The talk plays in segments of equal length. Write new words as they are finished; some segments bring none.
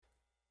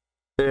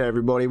Hey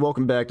everybody,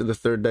 welcome back to the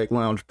Third Deck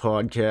Lounge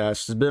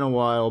podcast. It's been a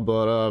while,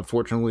 but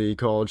fortunately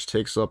college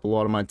takes up a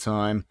lot of my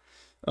time.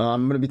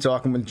 I'm going to be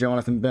talking with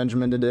Jonathan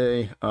Benjamin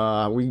today.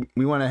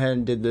 We went ahead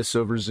and did this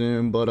over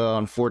Zoom, but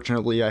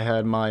unfortunately I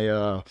had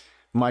my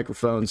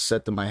microphone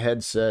set to my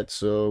headset,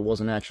 so it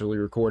wasn't actually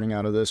recording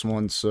out of this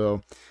one.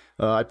 So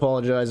I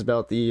apologize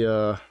about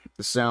the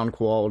sound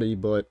quality,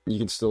 but you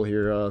can still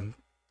hear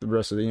the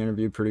rest of the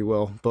interview pretty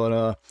well.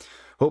 But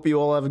hope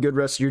you all have a good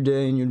rest of your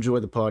day and you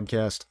enjoy the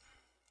podcast.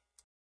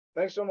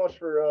 Thanks so much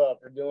for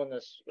doing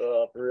this.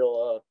 For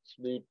real, it's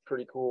be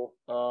pretty cool.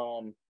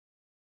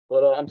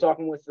 But I'm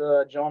talking with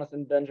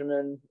Jonathan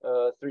Benjamin,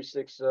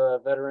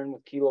 3-6 veteran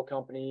with Kilo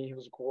Company. He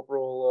was a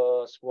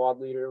corporal, squad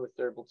leader with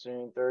their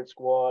platoon, third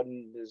squad,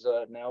 and is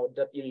now a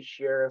deputy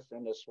sheriff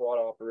and a SWAT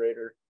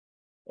operator.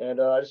 And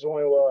I just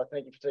want to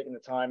thank you for taking the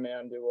time,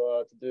 man,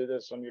 to do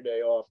this on your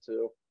day off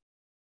too.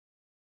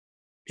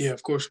 Yeah,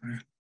 of course,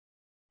 man.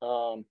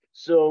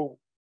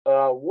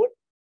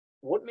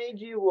 What made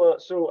you?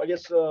 So I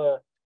guess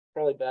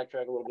probably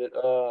backtrack a little bit.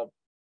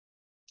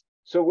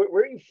 So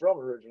where are you from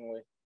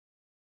originally?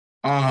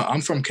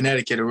 I'm from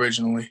Connecticut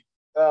originally.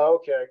 Oh,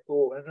 okay,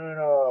 cool. And then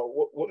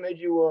what made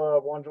you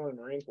want to join the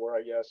Marine Corps?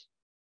 I guess.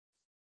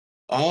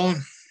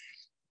 Um,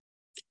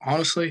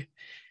 Honestly,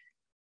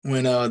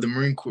 when the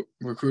Marine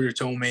recruiter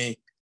told me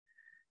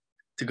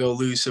to go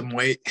lose some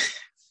weight,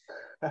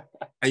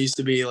 I used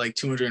to be like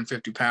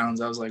 250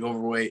 pounds. I was like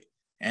overweight,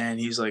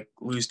 and he's like,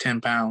 lose 10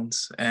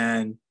 pounds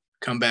and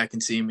come back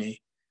and see me.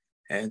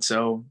 And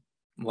so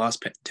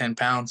lost 10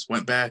 pounds,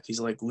 went back. He's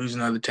like, lose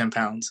another 10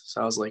 pounds.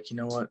 So I was like, you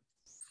know what?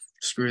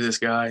 Screw this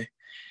guy.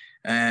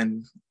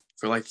 And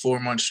for like 4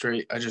 months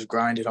straight, I just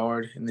grinded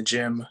hard in the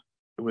gym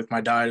with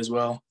my diet as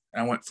well.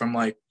 And I went from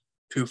like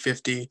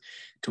 250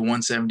 to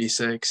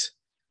 176.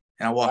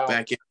 And I walked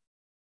back in.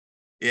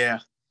 Yeah.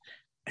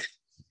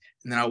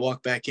 And then I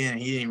walked back in and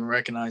he didn't even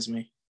recognize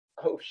me.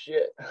 Oh,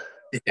 shit.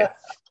 Yeah.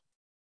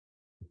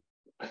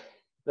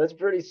 That's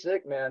pretty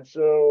sick, man.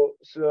 So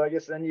I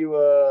guess then you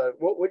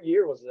what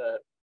year was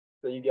that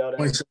you got in?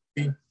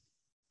 2017.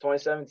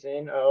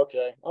 2017. Oh,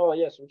 okay. Oh,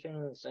 yes, we came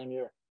in the same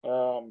year.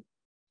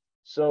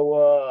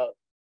 So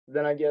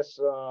then I guess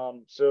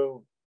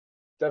so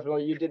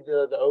definitely you did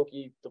the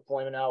Oki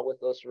deployment out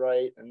with us,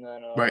 right? And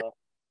then Right.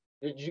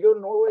 did you go to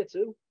Norway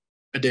too?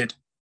 I did.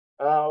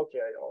 Oh,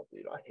 okay. Oh,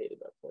 dude, I hated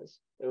that place.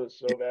 It was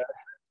so bad.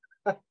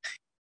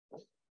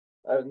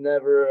 I've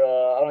never.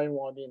 I don't even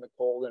want to be in the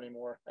cold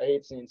anymore. I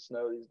hate seeing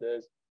snow these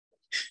days.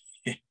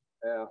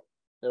 Yeah,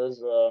 it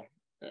was.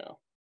 Yeah,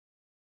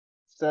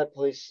 that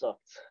place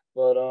sucked.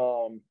 But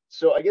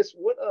so I guess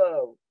what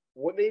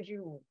made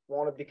you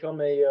want to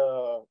become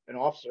an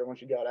officer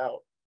once you got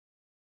out?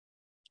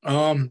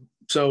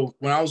 So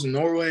when I was in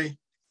Norway,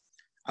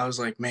 I was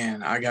like,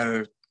 man, I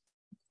gotta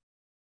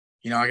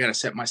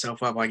set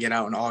myself up. I get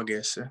out in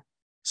August.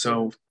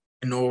 So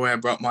in Norway, I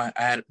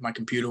had my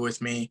computer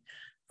with me.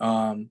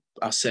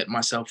 I set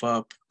myself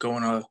up,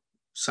 going to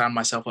sign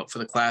myself up for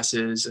the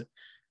classes,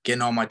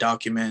 getting all my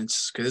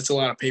documents, because it's a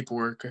lot of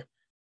paperwork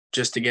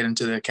just to get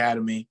into the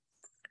academy.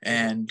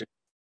 And,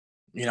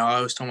 I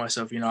always told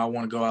myself, I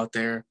want to go out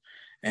there.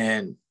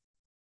 And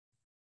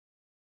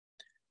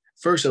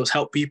first it was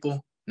help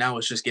people. Now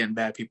it's just getting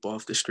bad people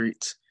off the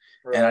streets.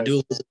 Right. And I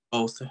do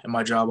both in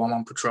my job. I'm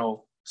on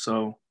patrol.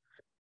 So.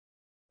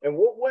 And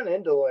what went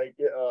into like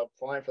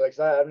applying for that? Because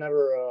I've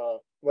never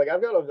like I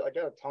got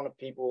a ton of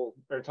people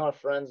or a ton of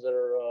friends that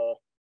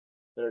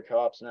are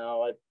cops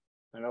now. I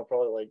know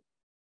probably like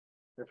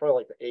you're probably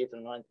like the eighth or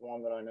ninth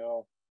one that I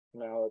know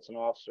now that's an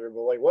officer.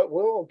 But like what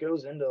all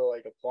goes into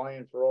like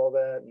applying for all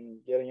that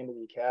and getting into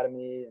the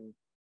academy and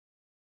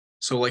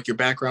so like your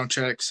background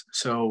checks.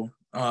 So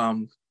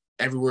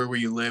everywhere where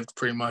you lived,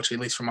 pretty much, at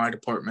least for my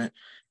department,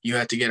 you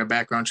had to get a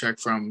background check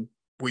from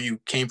where you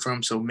came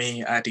from. So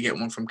me, I had to get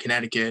one from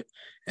Connecticut,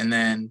 and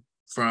then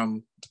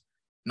from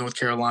North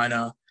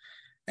Carolina,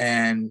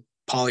 and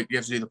you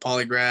have to do the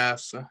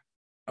polygraph.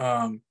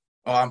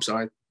 I'm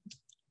sorry.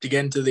 To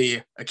get into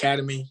the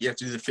academy, you have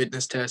to do the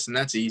fitness test, and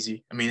that's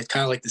easy. I mean, it's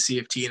kind of like the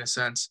CFT in a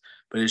sense,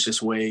 but it's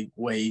just way,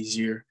 way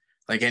easier.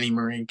 Like any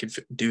Marine could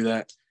do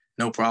that,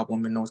 no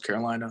problem in North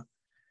Carolina.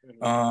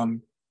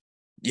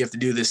 You have to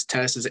do this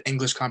test as an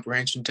English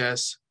comprehension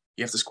test.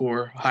 You have to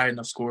score a high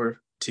enough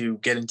score to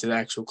get into the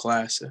actual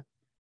class.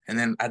 And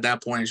then at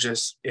that point, it's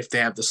just if they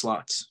have the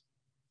slots.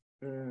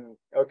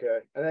 Okay.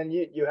 And then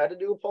you had to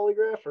do a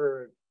polygraph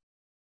or?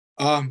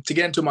 To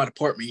get into my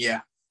department,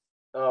 yeah.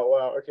 Oh,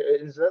 wow. Okay.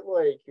 Is that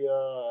like,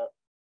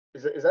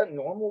 is that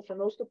normal for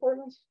most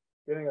departments,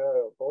 getting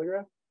a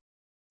polygraph?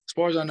 As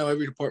far as I know,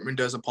 every department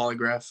does a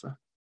polygraph.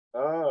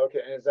 Oh,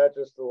 okay. And is that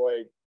just to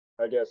like,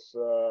 I guess,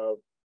 why?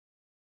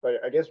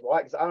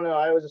 Because I don't know.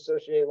 I always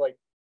associate like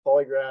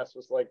polygraphs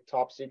with like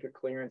top secret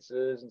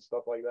clearances and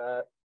stuff like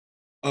that.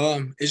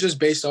 It's just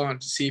based on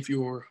to see if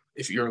you're,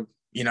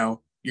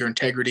 your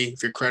integrity,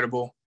 if you're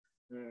credible.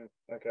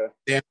 Okay.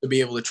 They have to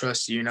be able to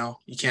trust you.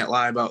 You can't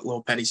lie about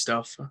little petty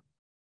stuff.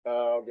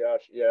 Oh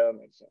gosh, yeah, that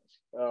makes sense.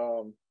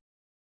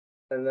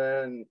 And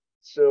then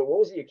So what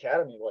was the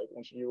academy like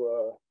once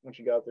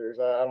you got there? 'Cause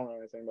I don't know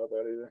anything about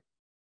that either.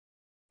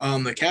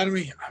 The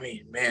academy, I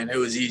mean, man, it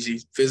was easy.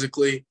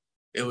 Physically,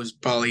 it was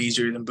probably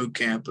easier than boot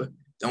camp. But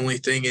the only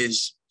thing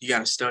is you got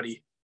to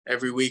study.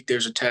 Every week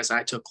there's a test.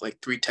 I took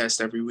like 3 tests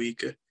every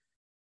week,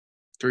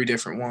 3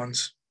 different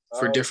ones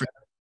for Oh, different,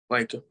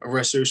 like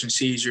arrest, search, and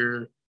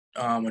seizure,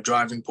 a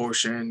driving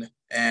portion,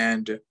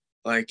 and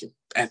like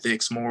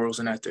ethics, morals,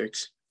 and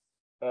ethics.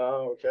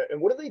 oh, okay.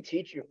 And what do they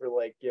teach you for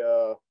like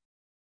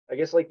I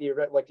guess like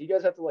like do you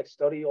guys have to like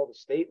study all the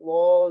state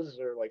laws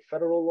or like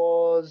federal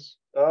laws?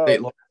 Oh, State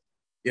okay. law.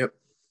 Yep.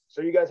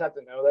 So you guys have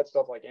to know that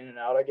stuff like in and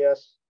out, I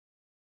guess.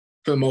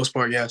 For the most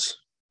part, yes.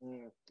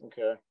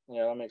 Okay.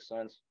 Yeah, that makes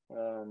sense.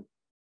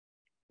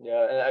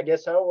 Yeah, and I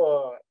guess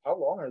how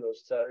long are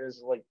those tests?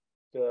 Is like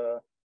I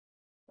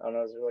don't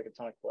know, is there like a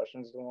ton of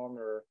questions to them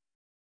or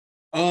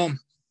Um,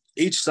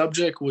 each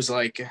subject was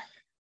like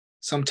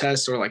some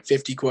tests are like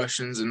 50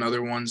 questions,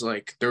 another one's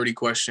like 30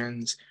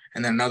 questions,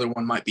 and then another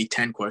one might be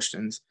 10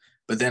 questions.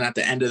 But then at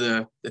the end of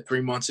the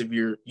 3 months of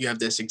you have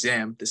this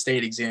exam, the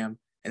state exam,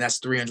 and that's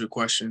 300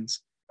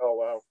 questions. oh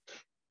wow.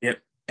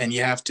 Yep. And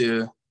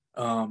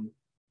um,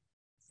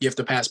 you have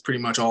to pass pretty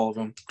much all of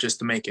them just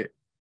to make it.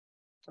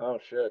 Oh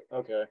shit.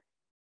 Okay.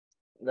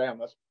 Damn,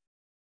 that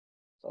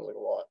sounds like a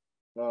lot.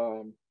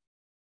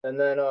 And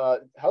then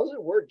how does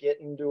it work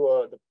getting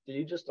to do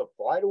you just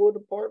apply to a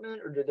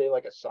department or did they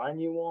like assign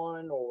you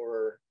one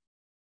or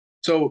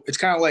So it's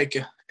kind of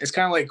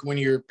like when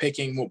you're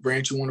picking what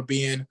branch you want to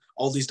be in.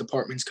 All these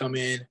departments come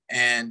in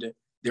and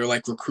they're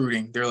like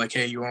recruiting. They're like,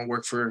 hey, you want to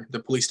work for the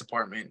police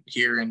department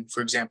here in,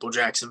 for example,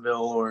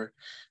 Jacksonville, or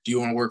do you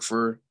want to work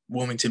for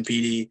Wilmington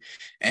PD?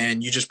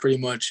 And you just pretty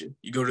much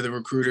you go to the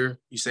recruiter,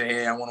 you say,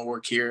 hey, I want to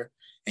work here,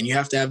 and you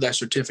have to have that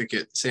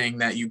certificate saying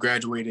that you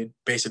graduated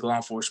basic law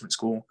enforcement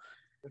school.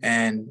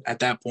 And at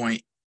that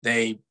point,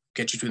 they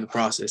get you through the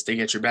process. They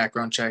get your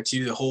background checks.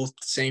 You do the whole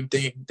same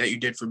thing that you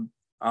did for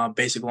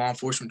basic law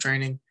enforcement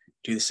training,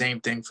 do the same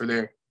thing for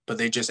there, but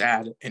they just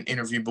add an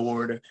interview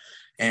board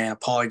and a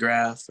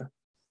polygraph.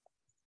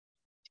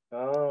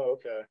 oh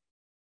okay.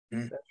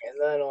 Mm.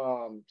 And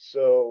then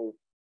so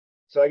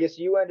I guess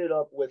you ended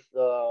up with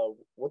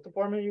what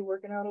department are you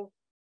working out of?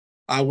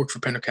 I work for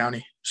Pender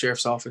County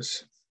Sheriff's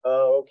Office.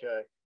 Oh,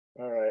 okay.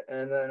 All right.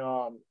 And then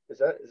is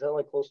that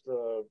like close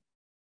to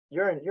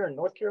you're in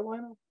North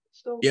Carolina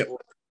still? Yep.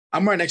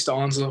 I'm right next to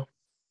Onslow.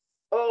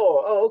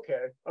 Oh,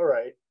 okay. All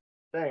right.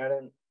 Dang, I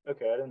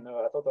didn't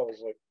know. I thought that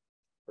was like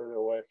further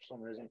away for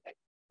some reason. I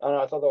don't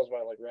know, I thought that was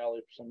by like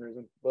Raleigh for some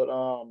reason. But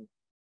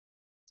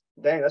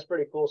dang, that's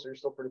pretty cool. So you're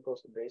still pretty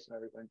close to base and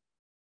everything.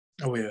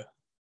 Oh, yeah.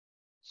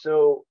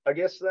 So I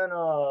guess then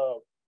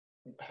so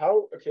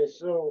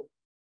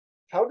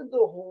how did the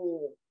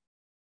whole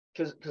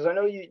because I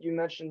know you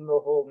mentioned the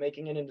whole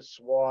making it into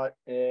SWAT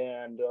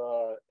and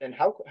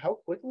how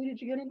quickly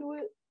did you get into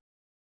it?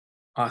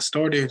 I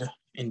started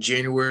in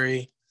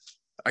January.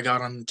 I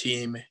got on the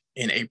team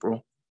in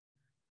April.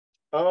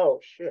 Oh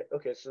shit.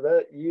 Okay,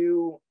 so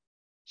you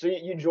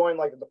joined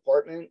like the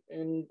department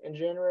in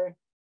January?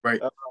 Right.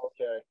 Oh,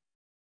 okay.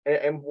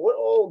 And what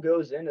all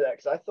goes into that?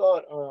 Because I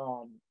thought,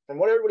 from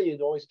what everybody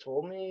had always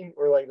told me,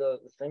 or like the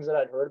things that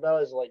I'd heard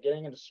about, is like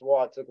getting into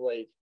SWAT took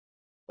like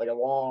a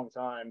long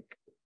time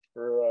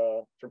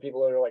for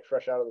people that are like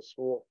fresh out of the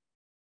school.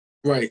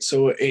 Right.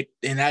 So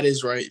and that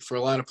is right. For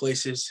a lot of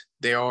places,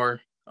 they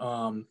are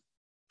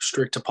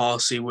strict to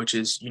policy, which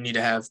is you need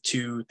to have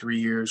 2, 3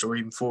 years, or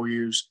even 4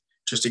 years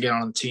just to get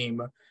on the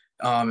team.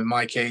 In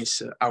my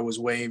case, I was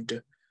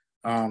waived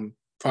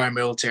prior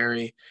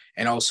military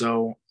and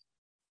also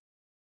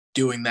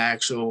doing the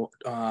actual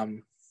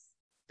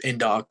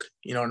in-doc.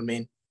 You know what I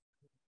mean?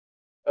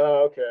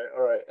 Oh, okay,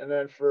 all right. And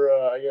then for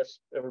I guess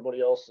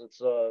everybody else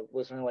that's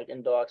listening, like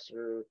in docs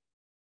or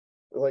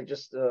like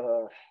just I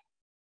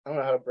don't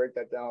know how to break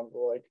that down, but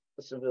like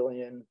the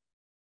civilian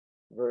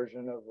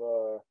version of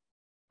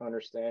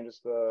understand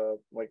just the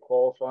like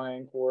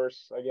qualifying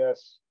course, I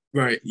guess.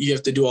 Right. You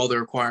have to do all the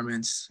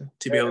requirements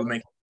to be And, able to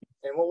make.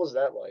 and what was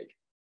that like?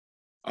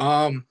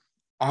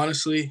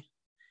 Honestly,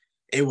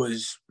 it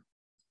was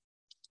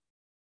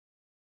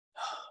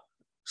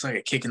it's like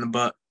a kick in the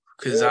butt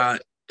because Yeah.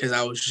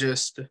 I was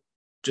just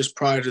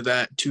prior to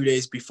that 2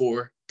 days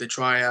before the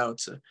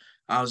tryouts,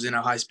 I was in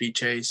a high speed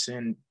chase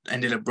and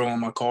ended up blowing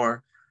my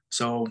car.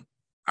 So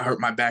I hurt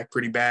my back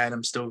pretty bad.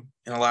 I'm still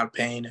in a lot of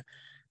pain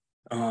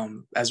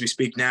as we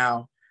speak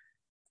now.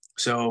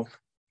 So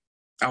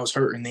I was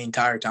hurting the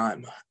entire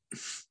time.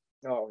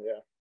 Oh yeah,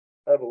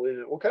 I believe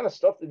it. What kind of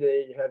stuff did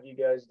they have you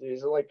guys do?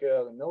 Is it like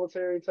the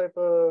military type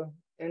of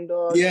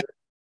indocs? Yeah,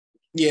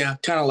 yeah,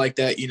 kind of like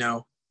that,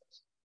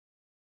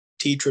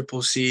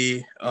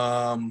 TCCC,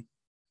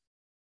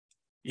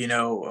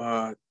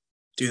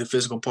 do the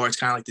physical parts,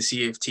 kind of like the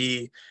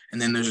CFT,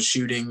 and then there's a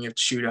shooting. You have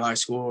to shoot a high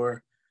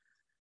score,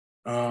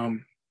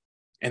 and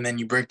then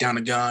you break down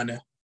a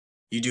gun.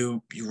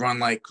 You run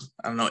like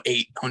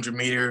 800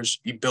 meters.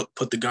 You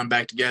put the gun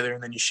back together,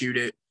 and then you shoot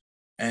it.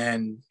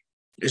 And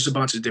there's a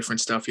bunch of different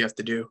stuff you have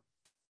to do.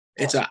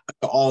 It's an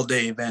all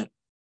day event.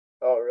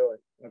 Oh really?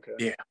 Okay.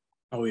 Yeah.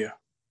 Oh yeah.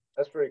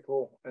 That's pretty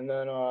cool. And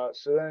then,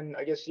 so then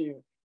I guess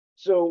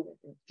so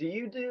do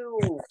you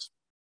do,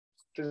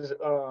 because,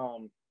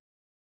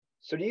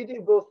 so do you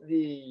do both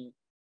the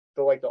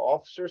like the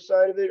officer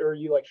side of it, or are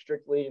you like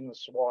strictly in the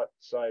SWAT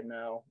side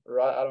now?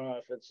 Or I don't know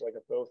if it's like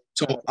a both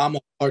So kind of. I'm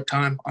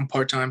part-time. I'm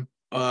part-time.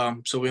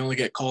 So we only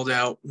get called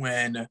out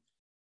when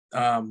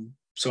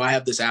so I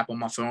have this app on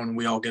my phone and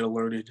we all get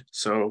alerted.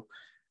 So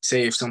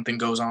say if something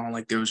goes on,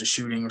 like there was a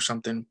shooting or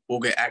something, we'll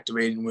get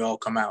activated and we all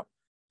come out.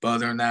 But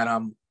other than that,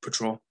 I'm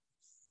patrol.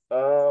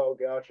 Oh,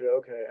 gotcha.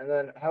 Okay. And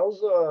then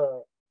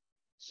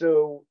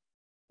so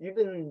you've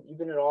been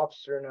an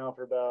officer now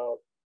for about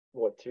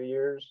what, 2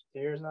 years? 2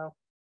 years now?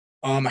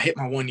 I hit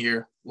my 1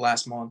 year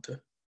last month.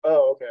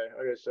 Oh, okay.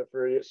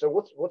 Okay. So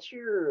what's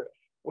your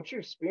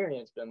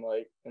experience been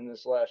like in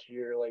this last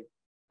year? Like,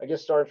 I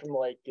guess starting from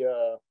like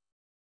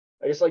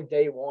I guess like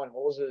day one,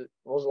 what was it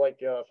like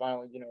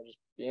finally, just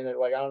being there?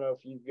 Like, I don't know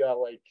if you've got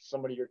like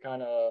somebody you're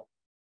kind of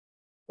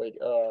like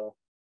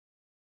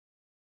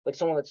like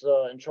someone that's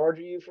in charge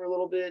of you for a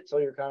little bit, so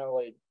you're kind of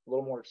like a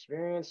little more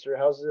experienced, or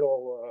how's it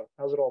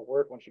all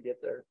work once you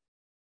get there?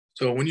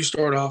 So when you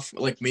start off,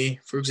 like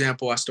me, for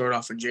example, I started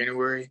off in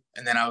January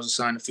and then I was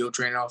assigned a field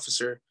training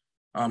officer,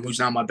 who's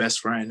not my best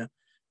friend.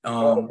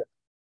 Oh, okay. Um,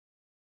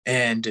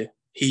 and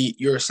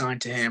you're assigned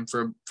to him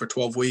for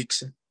 12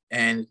 weeks.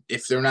 And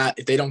if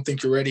they don't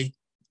think you're ready,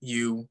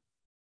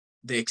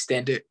 they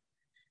extend it.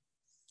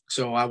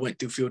 So I went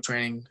through field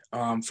training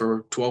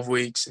for 12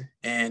 weeks,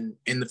 and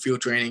in the field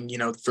training,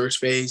 the first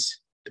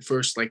phase, the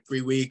first like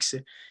 3 weeks,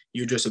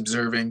 you're just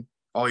observing.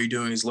 All you're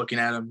doing is looking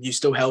at him. You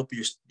still help.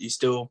 You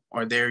still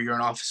are there. You're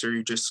an officer.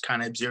 You're just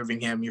kind of observing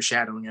him. You're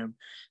shadowing him.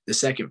 The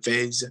second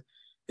phase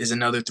is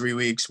another 3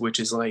 weeks, which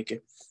is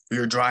like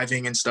you're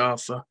driving and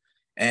stuff,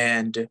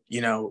 and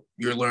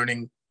you're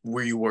learning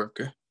where you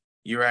work.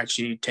 You're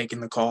actually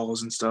taking the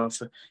calls and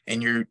stuff,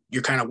 and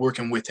you're kind of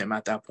working with him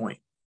at that point.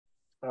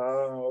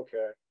 Oh,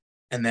 okay.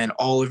 And then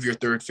all of your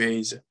third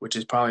phase, which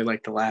is probably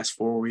like the last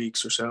 4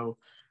 weeks or so,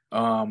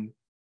 um,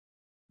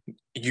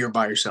 you're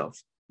by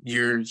yourself.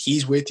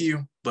 He's with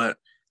you, but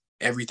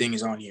everything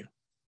is on you.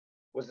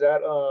 Was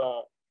that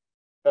oh,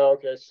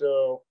 okay,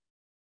 so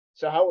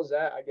how was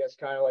that, I guess,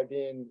 kind of like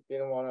being the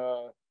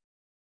one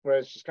where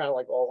it's just kind of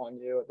like all on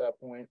you at that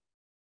point?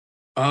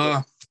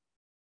 Uh,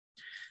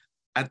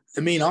 I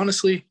mean,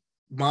 honestly,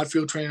 my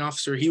field training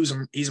officer, he's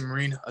a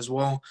Marine as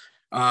well.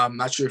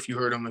 Not sure if you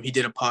heard him. He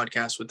did a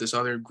podcast with this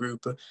other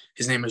group.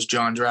 His name is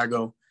John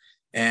Drago,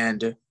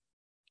 and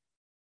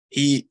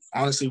he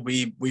honestly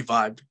we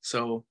vibed.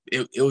 So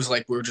it was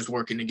like we were just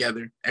working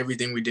together.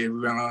 Everything we did,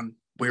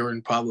 we were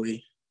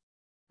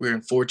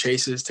in 4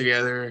 chases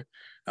together.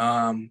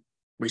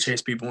 We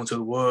chased people into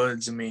the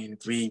woods. I mean,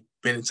 we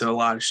been into a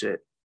lot of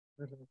shit.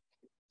 Mhm.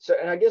 So,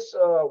 and I guess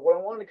what I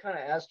wanted to kind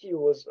of ask you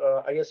was,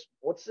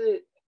 what's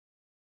it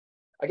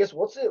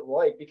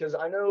like? Because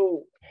I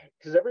know,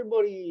 because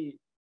everybody,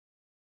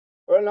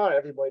 or not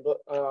everybody, but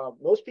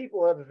most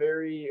people have a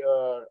very,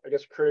 I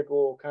guess,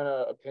 critical kind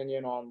of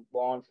opinion on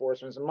law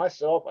enforcement. And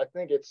myself, I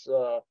think it's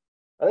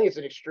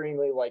an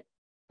extremely like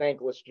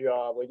thankless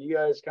job. Like, you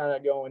guys kind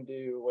of go and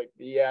do like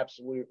the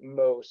absolute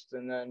most,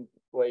 and then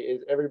like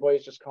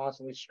everybody's just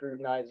constantly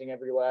scrutinizing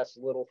every last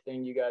little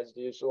thing you guys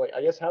do. So, like,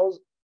 I guess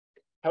how's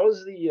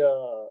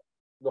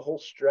the whole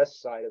stress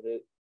side of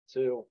it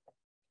too?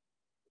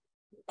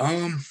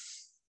 Um,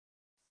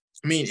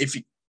 I mean,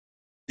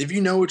 if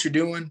you know what you're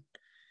doing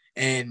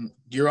and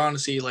you're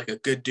honestly like a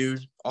good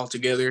dude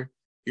altogether,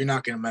 you're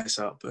not gonna mess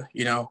up.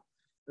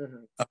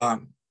 Hmm.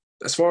 Um,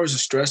 as far as the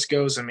stress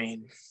goes, I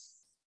mean,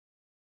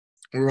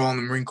 we were all in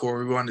the Marine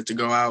Corps. We wanted to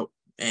go out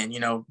and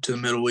to the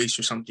Middle East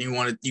or something.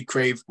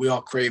 We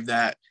all crave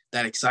that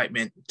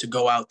excitement to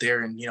go out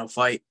there and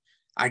fight.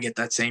 I get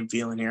that same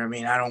feeling here. I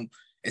mean, I don't.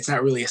 It's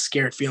not really a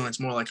scared feeling. It's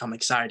more like I'm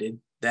excited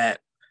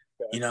that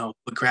Okay.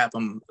 but crap,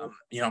 I'm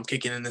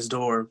kicking in this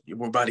door.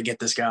 We're about to get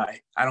this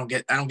guy. I don't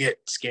get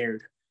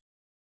scared.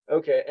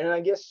 Okay, and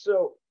I guess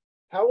so.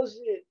 How is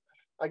it?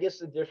 I guess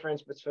the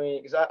difference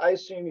between, because I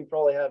assume you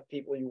probably have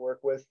people you work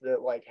with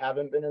that like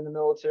haven't been in the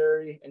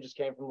military and just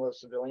came from the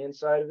civilian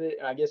side of it.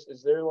 And I guess,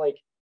 is there like,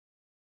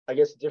 I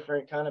guess,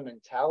 different kind of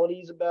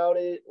mentalities about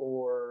it,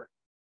 or?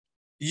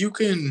 You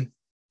can.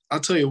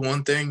 I'll tell you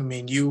one thing. I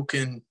mean, you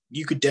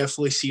could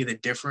definitely see the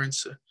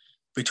difference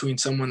between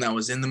someone that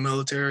was in the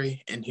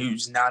military and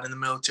who's not in the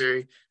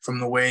military from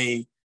the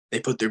way they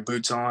put their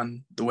boots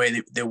on, the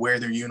way they wear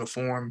their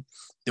uniform,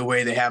 the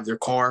way they have their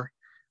car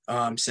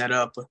set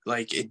up.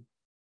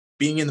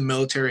 Being in the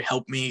military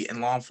helped me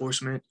in law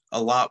enforcement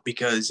a lot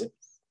because,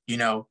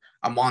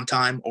 I'm on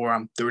time or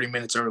I'm 30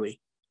 minutes early.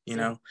 You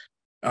know,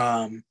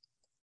 um,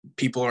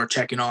 people are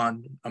checking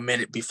on a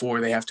minute before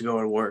they have to go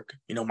to work.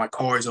 My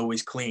car is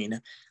always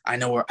clean. I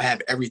know where I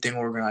have everything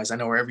organized. I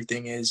know where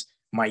everything is.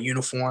 My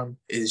uniform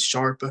is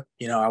sharp.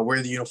 I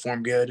wear the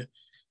uniform good,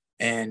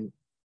 and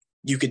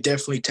you could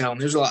definitely tell.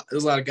 And there's a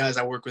lot of guys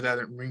I work with out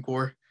of the Marine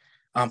Corps,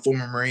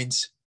 former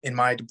Marines in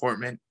my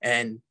department,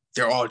 and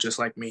they're all just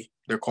like me.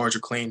 Their cars are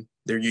clean.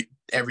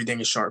 Everything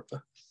is sharp.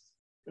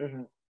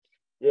 Mhm.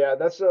 Yeah,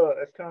 that's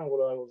kind of what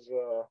I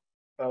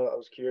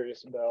was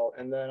curious about.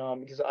 And then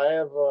because I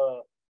have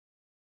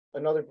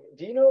another.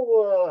 Do you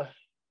know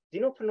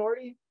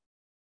Penardi?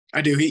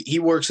 I do. He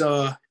works in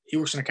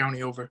a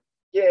county over.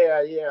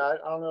 Yeah, yeah.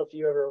 I don't know if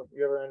you ever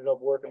ended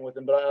up working with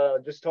him,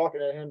 but just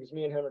talking to him because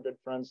me and him are good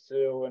friends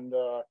too. And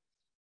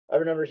I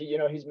remember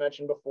he's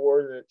mentioned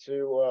before that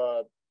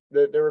too.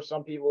 That there were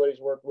some people that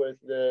he's worked with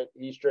that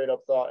he straight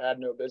up thought had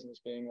no business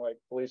being like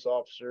police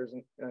officers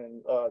and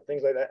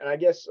things like that. And I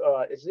guess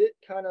is it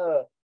kind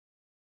of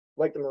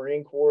like the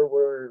Marine Corps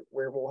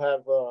where we'll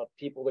have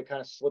people that kind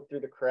of slip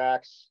through the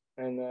cracks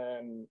and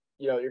then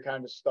you're kind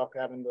of just stuck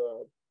having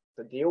to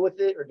deal with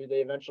it, or do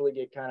they eventually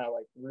get kind of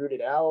like rooted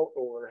out,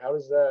 or how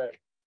does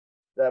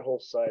that whole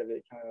side of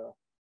it kind of?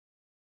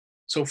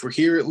 So for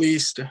here at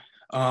least,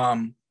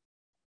 um,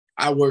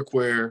 I work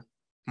where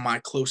my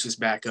closest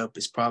backup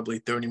is probably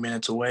 30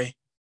 minutes away.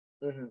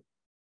 Mm-hmm,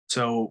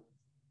 So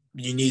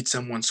you need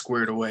someone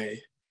squared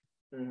away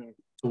mm-hmm,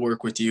 to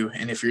work with you.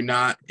 And if you're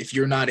not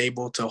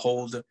able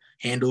to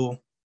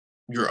handle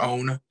your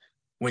own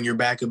when your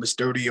backup is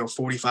 30 or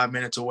 45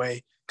 minutes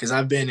away, because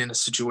I've been in a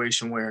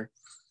situation where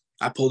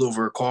I pulled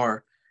over a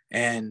car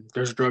and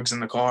there's drugs in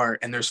the car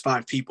and there's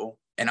 5 people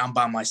and I'm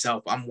by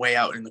myself. I'm way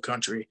out in the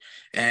country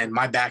and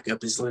my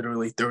backup is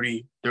literally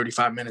 30,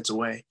 35 minutes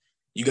away.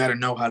 You got to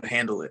know how to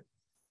handle it.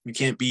 You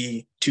can't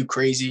be too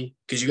crazy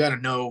because you got to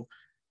know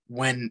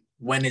when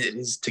it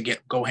is to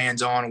go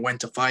hands on, when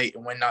to fight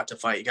and when not to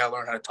fight. You got to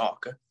learn how to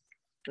talk.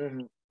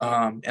 mm-hmm.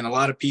 And a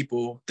lot of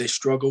people, they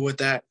struggle with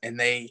that and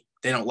they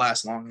don't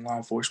last long in law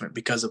enforcement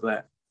because of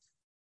that.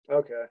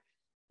 Okay,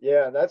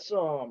 yeah, that's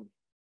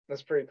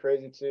pretty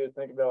crazy too to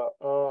think about.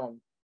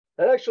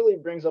 That actually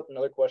brings up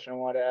another question I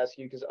wanted to ask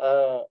you because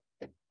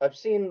I've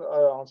seen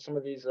on some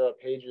of these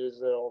pages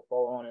that I'll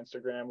follow on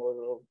Instagram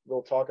where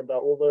they'll talk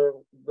about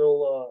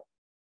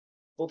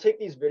they'll take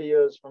these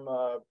videos from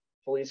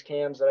police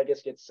cams that I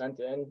guess get sent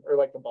in, or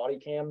like the body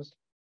cams.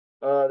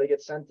 They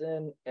get sent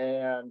in,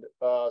 and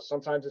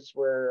sometimes it's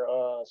where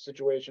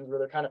situations where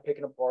they're kind of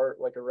picking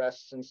apart like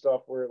arrests and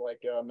stuff where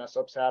like mess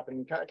ups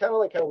happen, kind of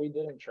like how we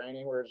did in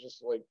training, where it's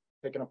just like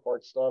picking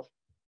apart stuff.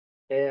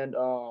 And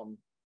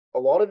a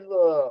lot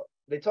of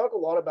they talk a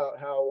lot about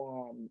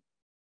how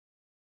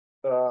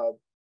uh,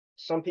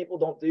 some people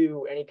don't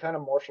do any kind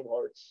of martial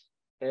arts.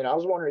 And I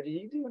was wondering, do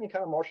you do any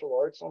kind of martial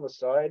arts on the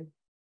side?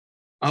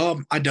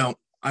 I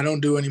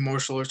don't do any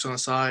martial arts on the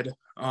side.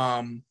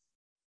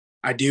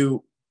 I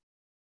do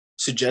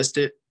suggest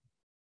it.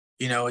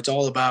 It's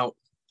all about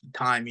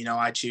time.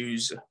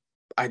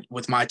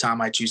 With my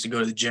time, I choose to go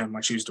to the gym.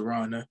 I choose to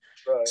run.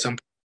 Right. Some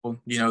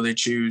people, they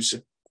choose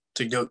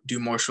to go do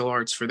martial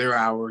arts for their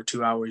hour or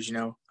 2 hours,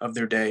 of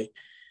their day.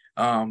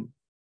 Um,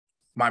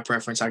 my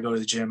preference, I go to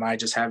the gym. I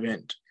just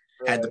haven't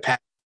had the Right.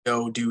 passion to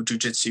go do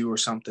jujitsu or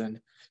something,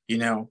 you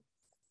know.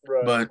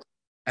 Right. But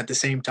at the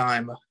same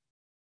time,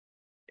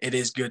 it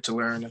is good to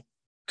learn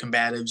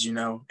combatives,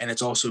 and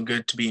it's also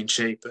good to be in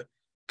shape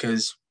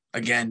because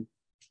again,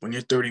 when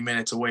you're 30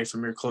 minutes away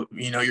from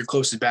your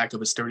closest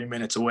backup is 30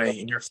 minutes away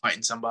and you're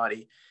fighting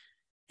somebody,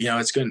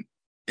 it's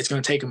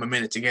gonna take them a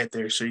minute to get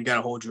there. So you got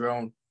to hold your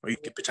own, or you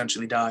could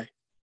potentially die.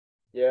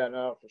 Yeah,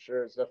 no, for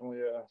sure. It's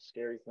definitely a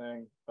scary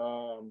thing.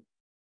 And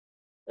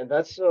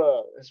that's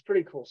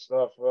pretty cool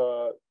stuff.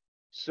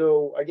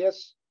 So I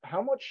guess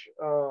how much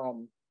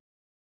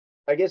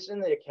I guess in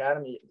the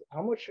academy,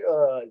 how much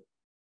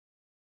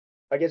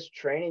I guess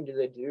training do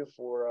they do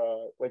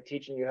for like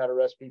teaching you how to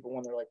arrest people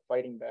when they're like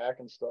fighting back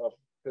and stuff?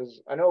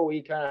 Because I know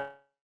we kind of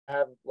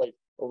have like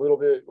a little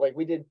bit like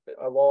we did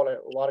a lot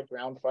of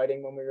ground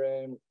fighting when we were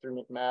in through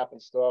McMap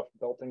and stuff,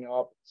 belting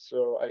up.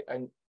 So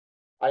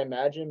I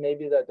imagine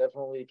maybe that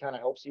definitely kind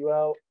of helps you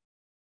out.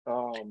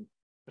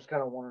 Just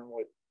kind of wondering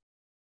what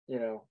you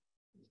know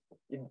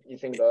you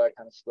think about that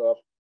kind of stuff.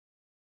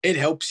 It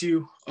helps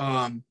you.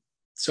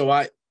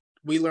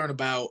 We learn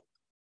about,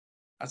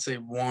 I'd say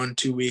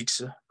 1-2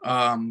 weeks,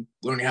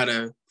 learning how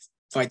to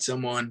fight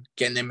someone,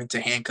 getting them into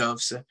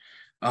handcuffs,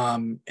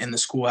 in the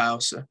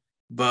schoolhouse.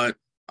 But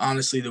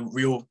honestly, the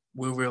real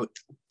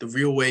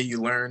way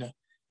you learn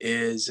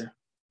is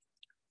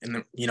in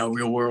the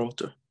real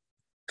world,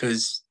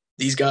 because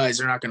these guys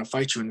are not going to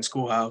fight you in the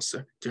schoolhouse.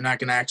 They're not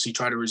going to actually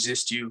try to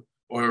resist you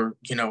or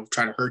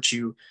try to hurt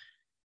you.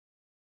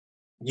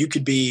 You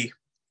could be,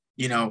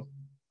 you know,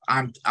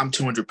 I'm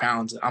 200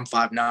 pounds. I'm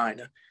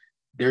 5'9".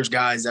 There's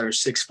guys that are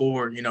 6'4",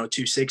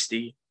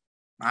 260.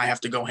 I have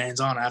to go hands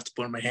on. I have to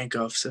put them in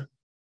handcuffs.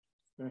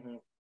 Mm-hmm.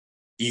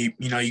 You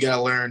got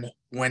to learn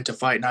when to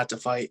fight, not to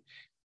fight.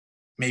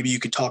 Maybe you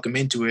could talk them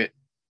into it,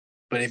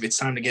 but if it's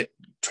time to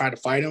try to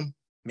fight them,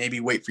 maybe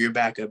wait for your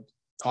backup.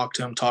 Talk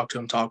to them,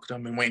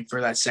 and wait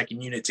for that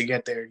second unit to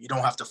get there. You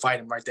don't have to fight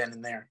them right then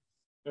and there.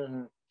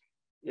 Mm-hmm.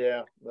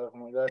 Yeah,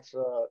 definitely. That's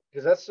so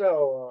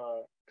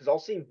because I'll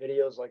see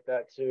videos like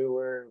that too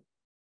where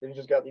they've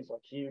just got these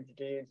like huge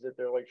dudes that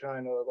they're like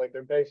trying to like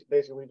they're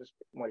basically just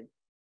like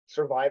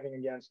surviving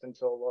against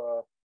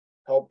until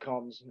help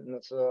comes, and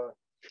it's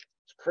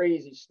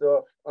crazy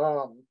stuff.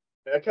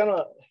 I kind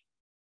of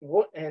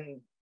what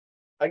and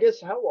I guess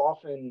how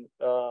often,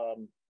 or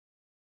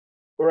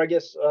I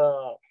guess,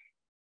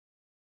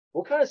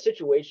 what kind of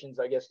situations,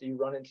 I guess, do you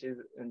run into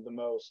in the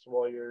most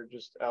while you're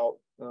just out,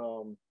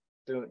 doing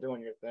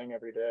your thing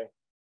every day?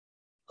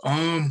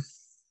 Um,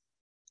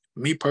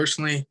 Me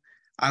personally,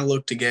 I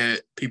look to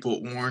get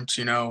people warrants,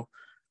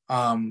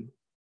 um,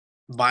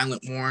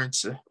 violent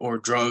warrants or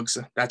drugs.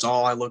 That's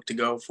all I look to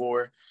go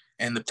for.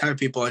 And the type of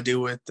people I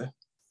deal with,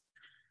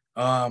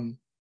 um,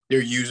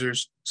 they're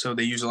users, so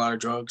they use a lot of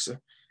drugs.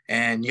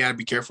 And you got to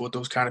be careful with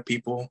those kind of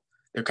people.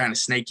 They're kind of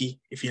snaky,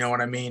 if you know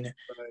what I mean.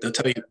 They'll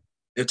tell Yeah, you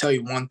they'll tell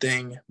you one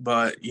thing,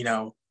 but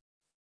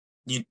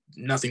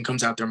nothing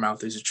comes out their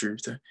mouth is the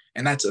truth.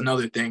 And that's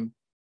another thing.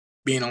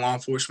 Being a law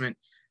enforcement,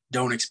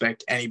 don't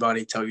expect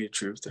anybody to tell you the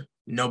truth.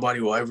 Nobody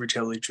will ever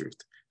tell you the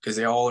truth because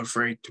they all are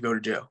afraid to go to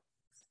jail.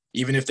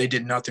 Even if they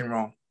did nothing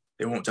wrong,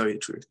 they won't tell you the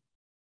truth.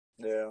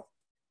 yeah.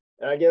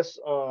 And I guess,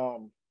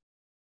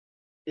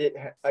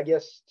 I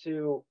guess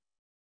too,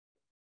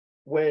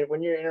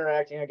 when you're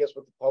interacting, I guess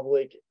with the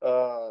public,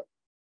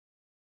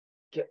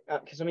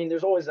 because I mean,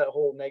 there's always that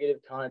whole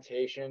negative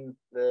connotation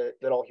that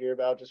I'll hear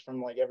about just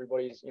from like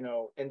everybody's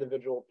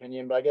individual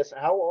opinion. But I guess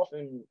how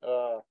often,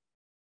 or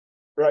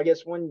I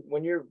guess when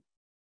you're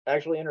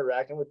actually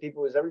interacting with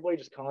people, is everybody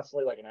just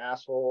constantly like an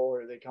asshole,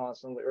 or are they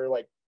constantly, or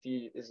like,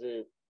 is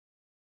it,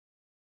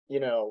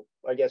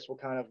 I guess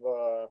what kind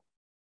of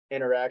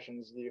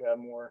interactions do you have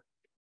more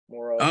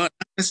of? Not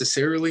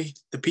necessarily.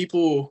 The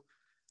people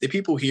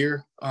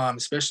here,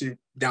 especially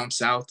down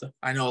south.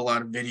 I know a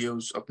lot of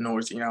videos up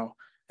north,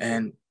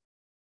 and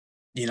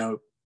you know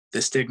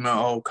the stigma.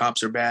 Oh,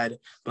 cops are bad,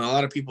 but a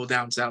lot of people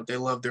down south they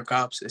love their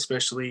cops,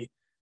 especially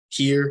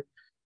here.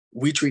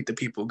 We treat the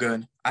people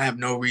good. I have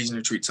no reason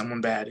to treat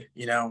someone bad.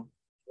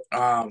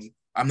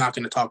 I'm not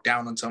going to talk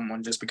down on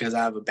someone just because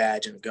I have a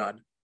badge and a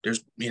gun.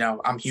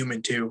 I'm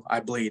human too. I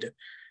bleed.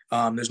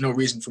 There's no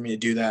reason for me to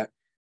do that.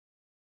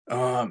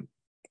 Um,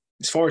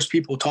 as far as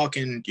people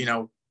talking,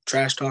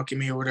 trash talking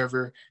me or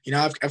whatever,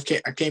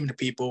 I came to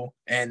people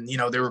and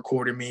they're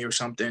recording me or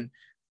something.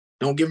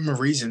 Don't give them a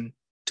reason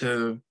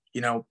to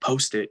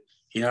post it.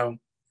 You know,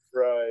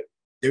 Right.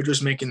 they're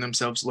just making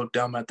themselves look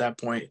dumb at that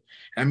point.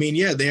 I mean,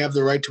 yeah, they have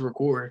the right to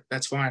record.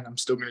 That's fine. I'm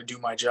still gonna do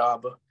my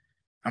job.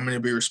 I'm gonna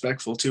be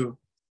respectful too.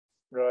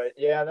 Right.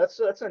 Yeah, that's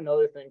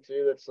another thing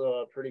too that's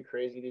pretty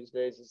crazy these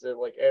days is that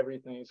like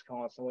everything's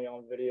constantly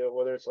on video,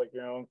 whether it's like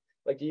your own.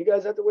 Like, do you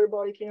guys have to wear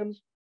body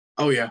cams?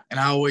 Oh yeah, and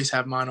I always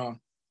have mine on.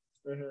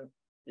 Mm-hmm.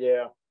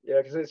 Yeah. Yeah,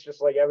 because it's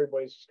just like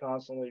everybody's just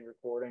constantly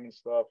recording and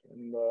stuff,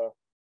 and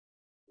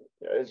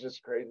yeah, it's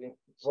just crazy.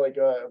 It's like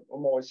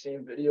I'm always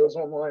seeing videos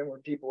online where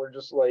people are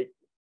just like,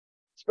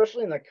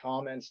 especially in the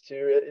comments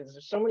too. It's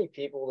there's so many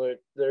people that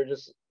they're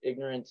just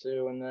ignorant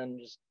too, and then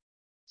just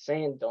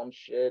saying dumb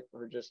shit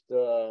or just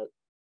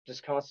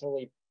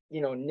constantly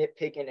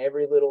nitpicking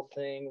every little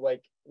thing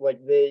like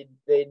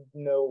they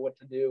know what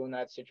to do in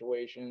that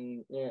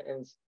situation. Yeah,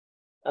 and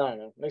I don't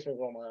know, it makes me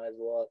roll my eyes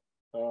a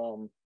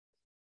lot.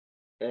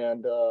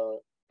 And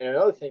and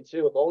another thing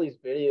too with all these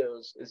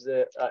videos is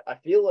that I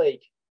feel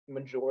like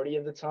majority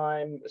of the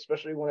time,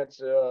 especially when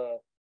it's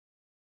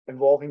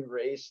involving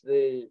race,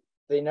 they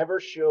never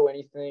show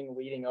anything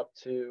leading up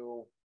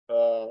to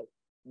uh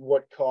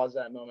what caused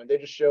that moment. They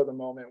just show the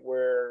moment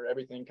where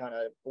everything kind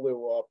of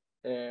blew up.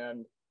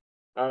 And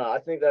I don't know, I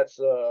think that's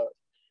I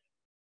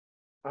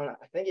don't know,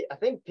 I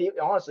think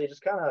people honestly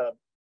just kind of,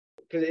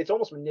 because it's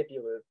almost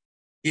manipulative.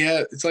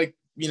 Yeah, it's like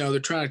they're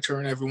trying to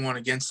turn everyone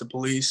against the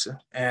police,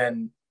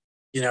 and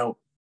you know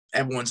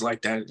everyone's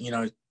like that.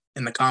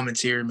 In the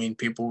comments here, I mean,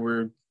 people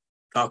were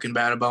talking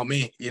bad about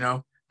me.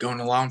 Going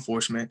to law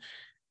enforcement.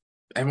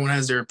 Everyone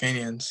has their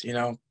opinions.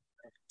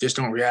 Just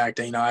don't react.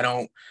 I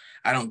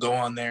don't go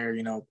on there,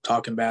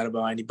 talking bad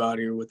about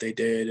anybody or what they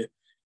did,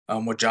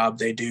 what job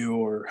they do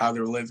or how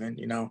they're living.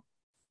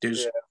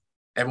 There's Yeah.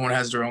 everyone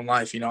has their own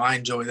life. I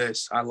enjoy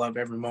this. I love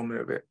every moment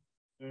of it.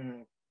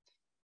 Hmm.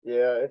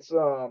 Yeah, it's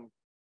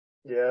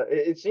yeah,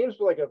 it seems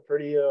like a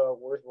pretty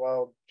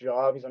worthwhile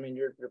job because I mean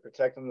you're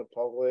protecting the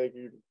public.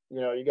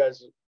 You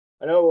guys,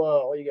 I know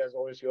all you guys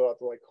always go out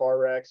to like car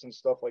wrecks and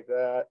stuff like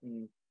that,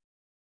 and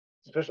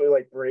especially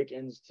like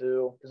break-ins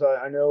too. Because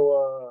I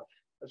know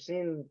I've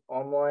seen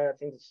online. I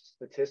think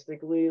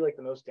statistically, like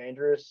the most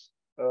dangerous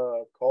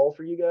call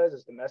for you guys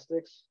is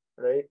domestics,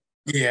 right?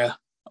 Yeah.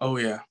 Oh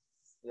yeah.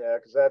 Yeah,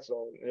 because that's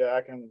all. Yeah,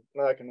 I can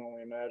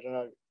only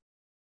imagine.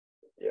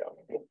 Yeah,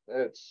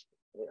 it's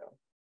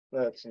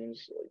that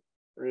seems like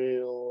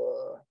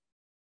real.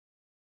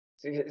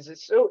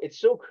 It's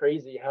so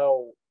crazy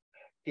how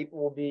people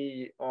will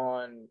be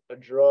on a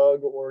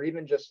drug or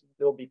even just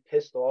they'll be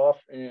pissed off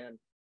and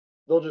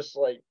they'll just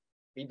like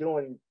be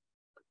doing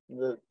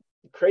the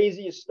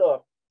craziest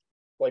stuff,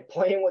 like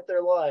playing with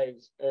their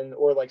lives and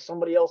or like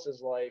somebody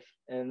else's life,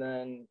 and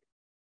then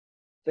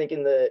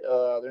thinking that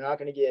they're not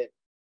going to get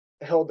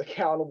held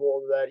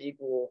accountable to that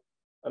equal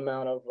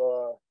amount of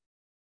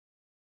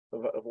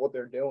what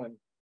they're doing.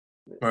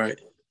 Right.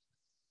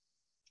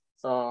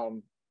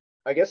 Um,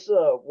 I guess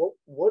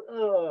what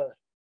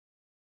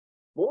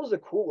what was the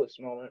coolest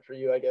moment for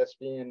you, I guess,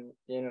 being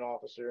an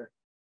officer?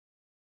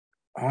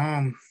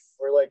 Um,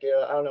 Or like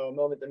I don't know, a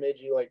moment that made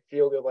you like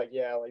feel good, like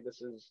yeah, like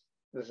this is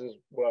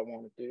what I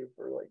want to do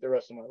for like the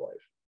rest of my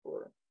life.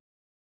 Or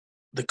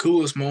the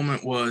coolest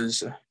moment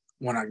was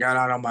when I got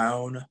out on my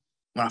own,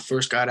 when I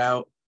first got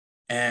out,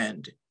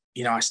 and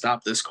I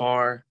stopped this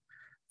car.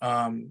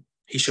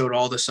 He showed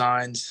all the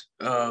signs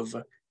of,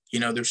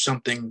 there's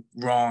something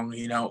wrong,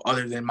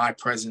 other than my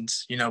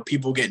presence.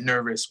 People get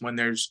nervous when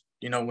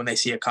when they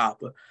see a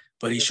cop,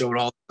 but he showed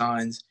all the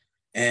signs,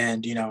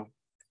 and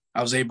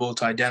I was able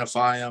to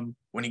identify him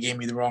when he gave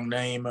me the wrong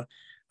name.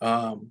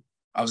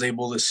 I was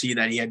able to see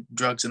that he had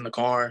drugs in the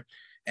car,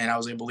 and I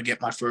was able to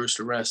get my first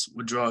arrest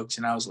with drugs.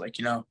 And I was like,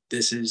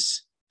 this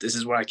is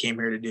what I came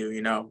here to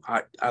do.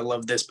 I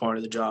love this part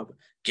of the job,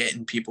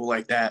 getting people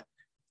like that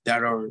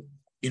are,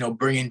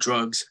 bringing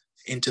drugs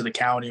into the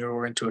county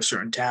or into a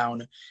certain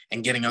town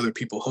and getting other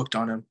people hooked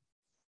on them.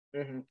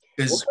 mm-hmm.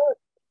 Because,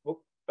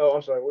 oh,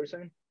 I'm sorry, what were you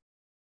saying?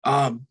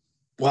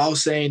 well, I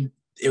was saying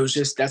it was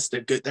just that's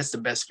the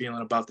best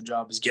feeling about the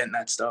job is getting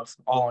that stuff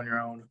all on your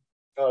own.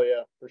 Oh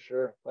yeah, for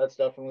sure. That's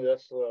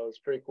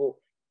pretty cool.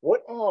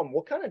 What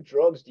kind of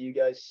drugs do you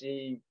guys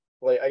see,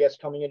 like I guess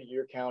coming into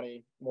your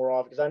county more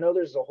often? Because I know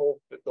there's the whole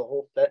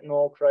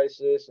fentanyl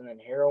crisis, and then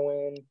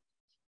heroin,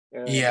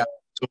 and Yeah,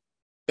 so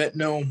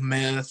fentanyl,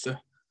 meth,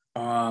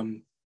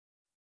 um,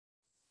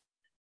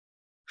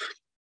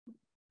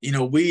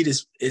 weed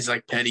is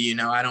like petty.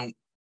 I don't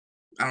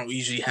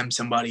usually hem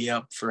somebody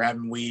up for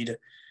having weed,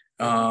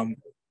 mhm.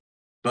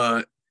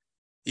 but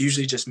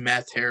usually just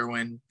meth,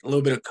 heroin, a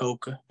little bit of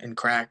coke and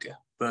crack.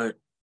 But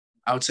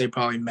I would say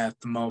probably meth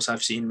the most.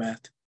 I've seen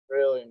meth.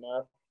 Really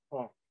enough.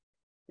 Huh.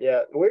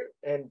 Yeah,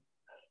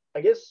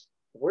 I guess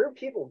where are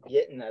people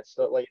getting that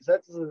stuff? Like, is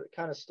that the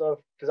kind of stuff?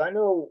 Because I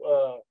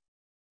know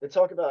they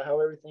talk about how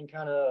everything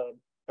kind of,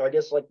 I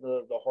guess, like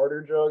the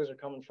harder drugs are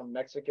coming from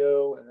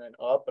Mexico and then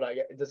up. But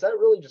does that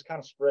really just kind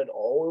of spread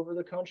all over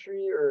the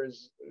country, or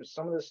is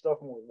some of this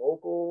stuff more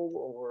local?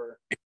 Or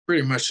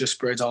Pretty much just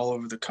spreads all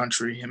over the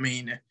country. I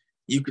mean,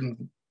 you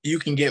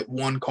can get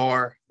one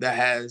car that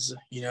has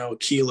a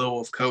kilo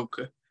of coke,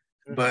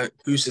 mhm. but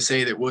who's to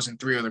say there wasn't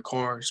three other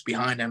cars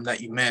behind them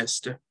that you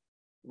missed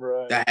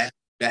Right? that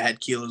had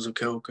kilos of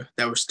coke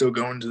that were still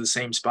going to the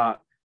same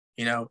spot.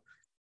 You know,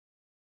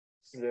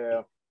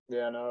 Yeah,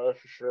 yeah, no, that's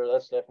for sure.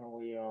 That's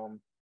definitely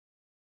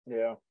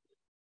yeah,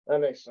 that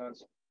makes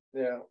sense.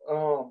 Yeah,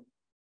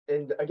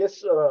 and I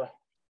guess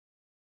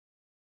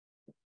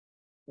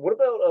what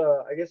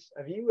about I guess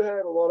have you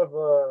had a lot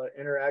of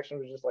interaction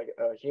with just like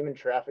human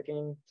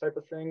trafficking type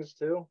of things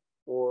too?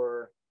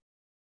 Or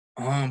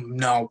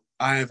no,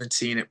 I haven't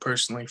seen it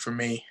personally for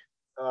me.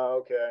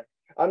 okay.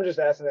 I'm just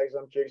asking that because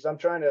I'm curious. I'm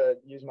trying to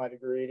use my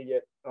degree to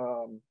get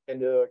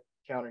into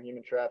counter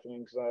human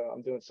trafficking because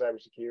I'm doing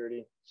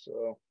cybersecurity.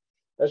 So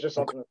that's just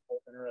Okay. something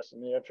that's interested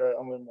me. I'm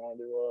gonna want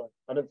to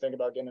I didn't think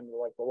about getting into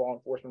like the law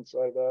enforcement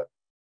side of that.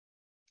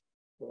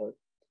 But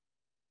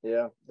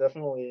yeah,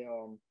 definitely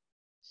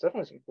it's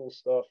definitely some cool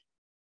stuff.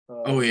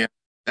 Oh Um yeah,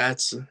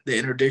 that's the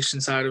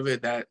interdiction side of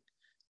it.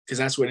 Because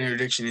that's what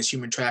interdiction is: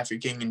 human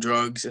trafficking and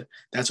drugs.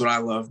 That's what I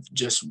love.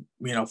 Just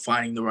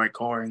finding the right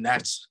car, and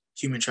that's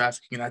human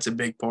trafficking. That's a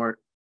big part.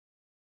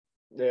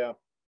 yeah,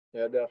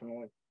 yeah,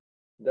 definitely.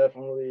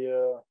 Definitely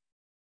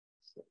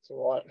it's a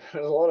lot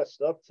there's a lot of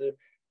stuff to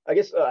I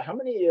guess how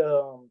many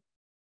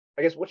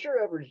I guess what's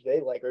your average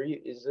day like?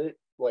 Is it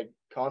like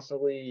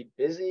constantly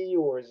busy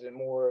or is it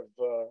more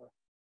of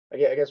I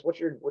guess what's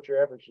your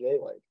average day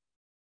like?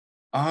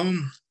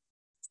 Um,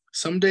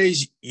 some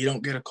days you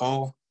don't get a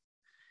call,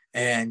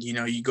 and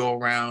you go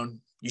around,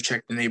 you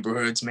check the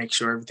neighborhoods, make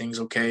sure everything's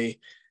okay,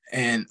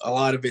 and a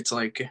lot of it's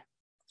like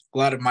a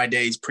lot of my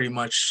days pretty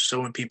much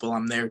showing people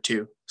I'm there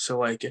too. So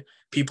like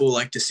people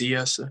like to see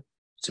us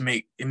to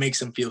make it makes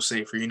them feel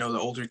safer. The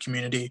older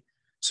community.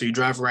 So you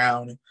drive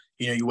around,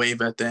 you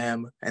wave at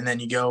them, and then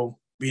you go,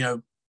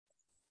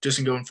 just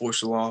to go enforce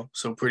the law.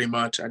 So pretty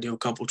much, I do a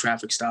couple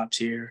traffic stops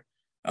here.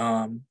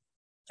 Um,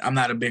 I'm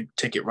not a big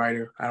ticket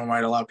writer. I don't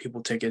write a lot of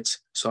people tickets,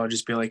 so I'll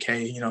just be like,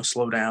 hey,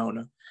 slow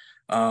down.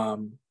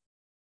 Um,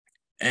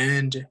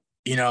 and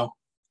you know,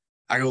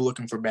 I go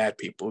looking for bad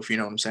people. If you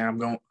know what I'm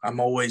saying, I'm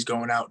always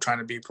going out trying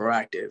to be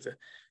proactive.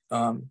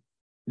 Um,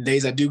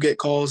 Days I do get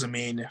calls. I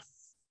mean,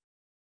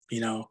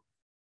 you know,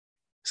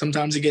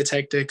 sometimes it gets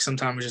hectic.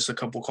 Sometimes it's just a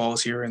couple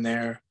calls here and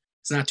there.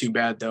 It's not too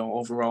bad though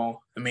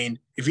overall. I mean,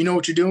 if you know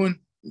what you're doing,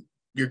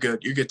 you're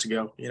good. You're good to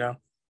go.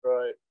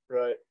 Right,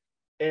 right.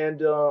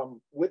 And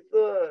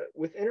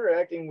with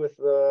interacting with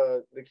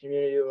the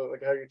community,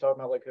 like how you're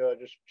talking about, like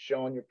just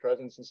showing your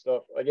presence and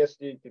stuff. I guess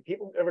do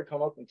people ever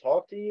come up and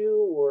talk to you,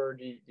 or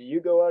do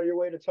you go out of your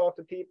way to talk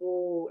to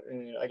people?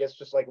 And I guess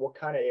just like what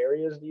kind of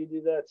areas do you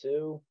do that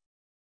too?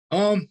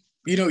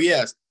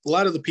 Yeah, a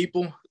lot of the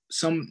people,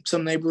 some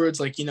neighborhoods,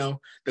 like the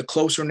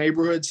closer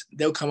neighborhoods,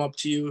 they'll come up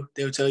to you.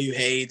 They'll tell you,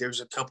 hey,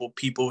 there's a couple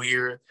people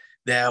here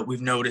that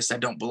we've noticed that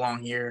don't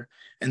belong here,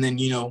 and then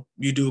you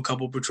do a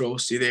couple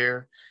patrols through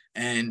there,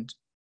 and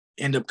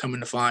end up coming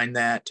to find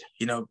that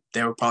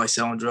they were probably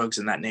selling drugs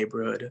in that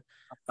neighborhood.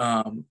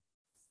 Um,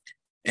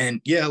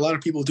 and yeah, a lot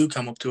of people do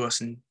come up to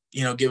us and,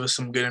 give us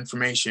some good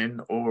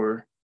information,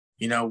 or,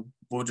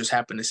 we'll just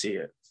happen to see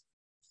it.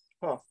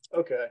 Huh.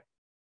 Okay.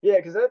 Yeah,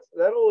 because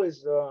that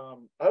always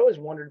I always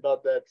wondered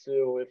about that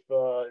too. If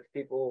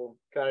people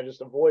kind of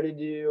just avoided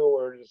you,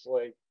 or just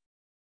like,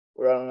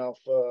 or I don't know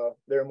if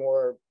they're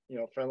more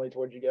friendly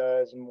towards you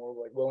guys and more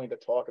like willing to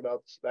talk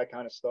about that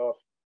kind of stuff,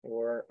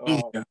 or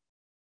Yeah.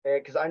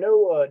 because I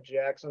know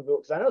Jacksonville,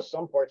 because I know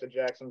some parts of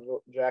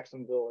Jacksonville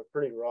are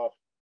pretty rough.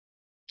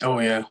 Oh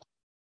yeah.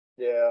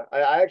 Yeah,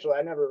 I actually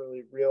I never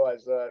really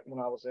realized that when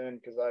I was in,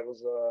 because I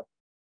was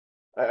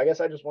I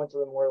guess I just went to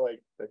the more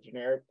like the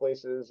generic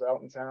places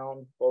out in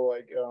town, but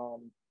like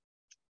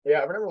yeah,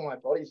 I remember my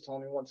buddies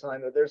told me one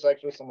time that there's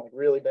actually some like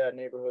really bad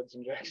neighborhoods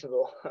in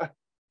Jacksonville.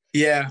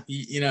 Yeah.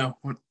 You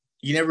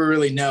never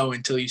really know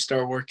until you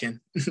start working.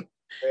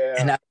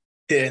 Yeah.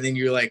 And then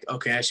you're like,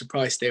 okay, I should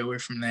probably stay away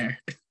from there.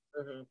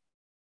 Hmm.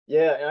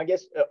 Yeah, and I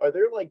guess are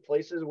there like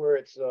places where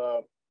it's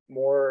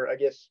more, I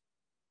guess,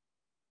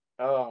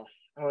 I don't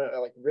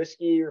know, like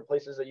risky, or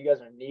places that you guys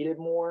are needed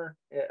more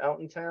out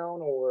in town,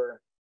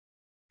 or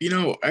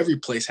Every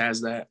place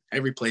has that.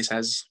 Every place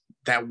has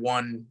that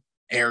one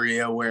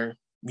area where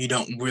you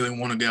don't really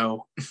want to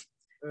go,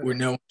 where Mhm.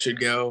 no one should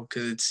go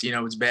because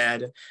it's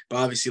bad. But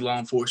obviously, law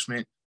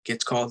enforcement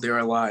gets called there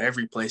a lot.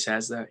 Every place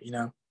has that.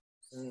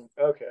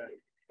 Okay.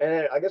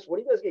 And I guess what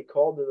do you guys get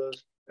called to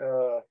those?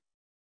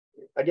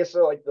 I guess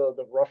they're like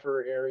the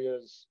rougher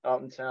areas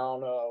out in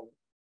town.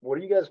 What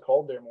are you guys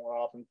called there more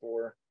often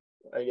for?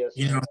 I guess.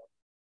 You know,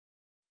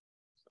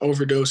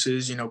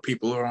 overdoses.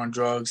 People are on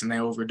drugs and they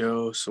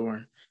overdose,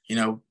 or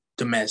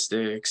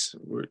domestics,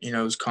 or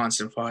those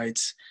constant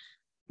fights.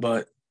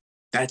 But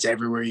that's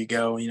everywhere you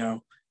go.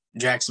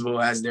 Jacksonville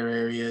has their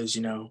areas.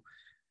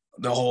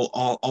 The whole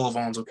all of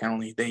Onslow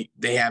County,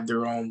 they have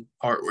their own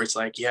part where it's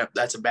like, yep,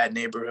 that's a bad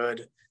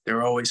neighborhood.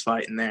 They're always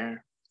fighting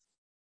there.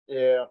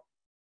 Yeah.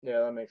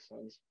 Yeah, that makes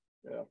sense.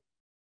 Yeah.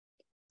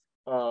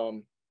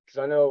 Because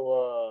I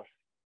know.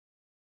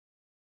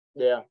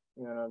 Yeah.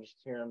 Just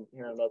hearing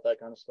about that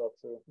kind of stuff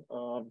too.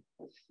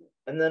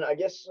 And then I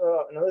guess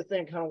another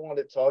thing I kind of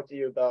wanted to talk to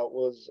you about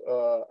was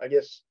I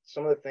guess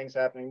some of the things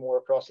happening more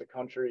across the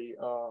country.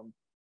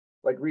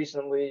 Like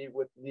recently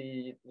with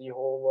the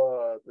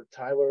whole the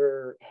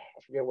Tyler,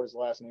 I forget what his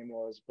last name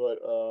was, but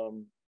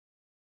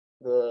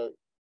the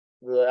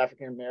the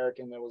African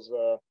American that was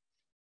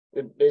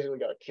it basically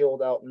got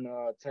killed out in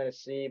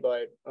Tennessee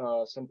by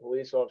some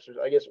police officers.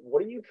 I guess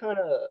what do you kind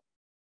of,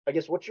 I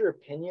guess what's your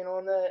opinion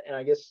on that? And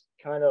I guess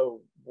kind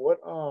of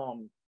what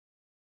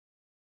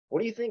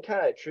do you think kind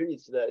of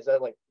attributes to that? Is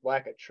that like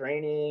lack of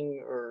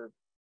training, or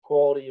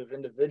quality of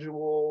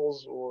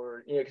individuals,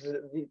 or because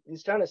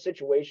these kind of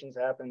situations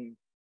happen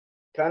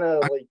kind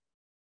of like.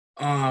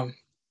 Um,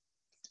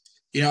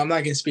 I'm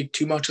not gonna speak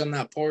too much on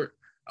that part,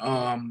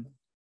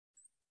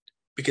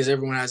 because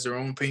everyone has their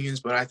own opinions.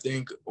 But I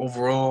think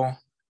overall,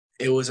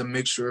 it was a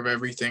mixture of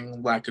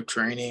everything: lack of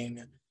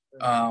training,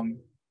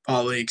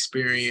 probably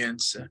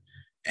experience,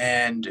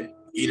 and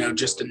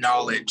just the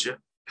knowledge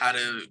how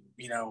to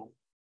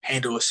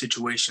handle a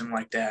situation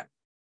like that.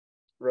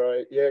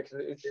 Right. Yeah,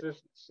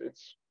 because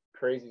it's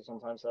crazy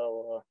sometimes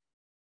how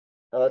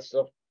that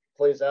stuff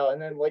plays out,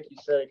 and then like you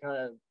said, it kind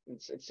of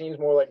it seems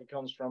more like it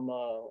comes from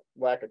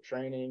lack of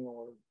training,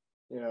 or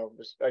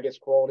just I guess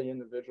quality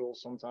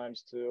individuals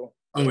sometimes too.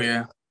 Oh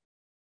yeah.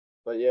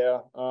 But yeah,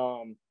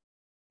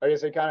 I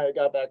guess it kind of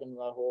got back into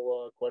that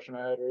whole question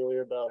I had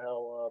earlier about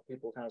how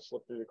people kind of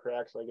slip through the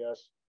cracks, I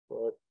guess.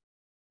 But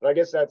I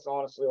guess that's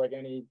honestly like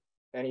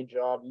any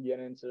job you get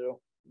into,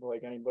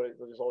 like anybody,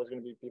 there's always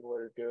going to be people that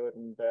are good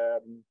and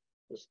bad, and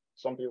just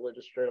some people that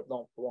just straight up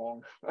don't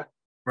belong.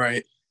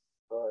 Right.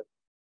 but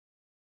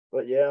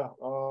but yeah,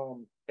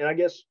 and I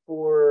guess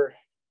for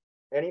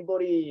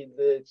anybody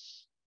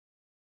that's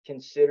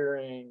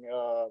considering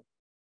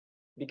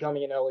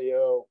becoming an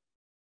LEO,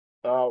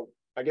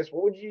 I guess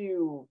what would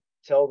you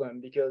tell them?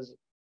 Because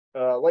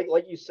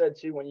like you said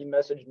too, when you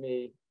messaged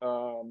me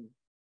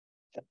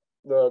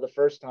the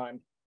first time,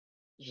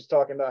 just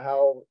talking about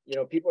how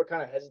people are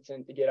kind of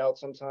hesitant to get out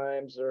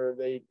sometimes, or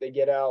they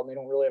get out and they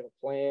don't really have a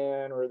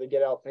plan, or they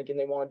get out thinking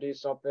they want to do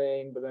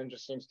something but then it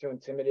just seems too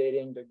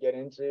intimidating to get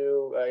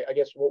into. I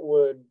guess what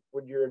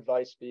would your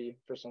advice be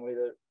for somebody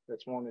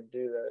that's wanting to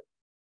do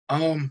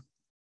that?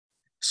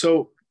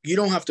 So you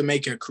don't have to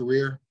make a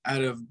career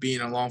out of being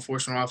a law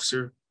enforcement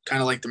officer,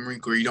 kind of like the Marine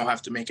Corps. You don't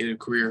have to make it a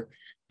career,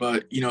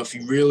 but if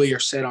you really are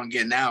set on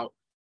getting out,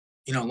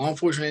 law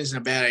enforcement isn't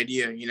a bad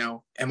idea.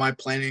 Am I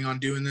planning on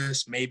doing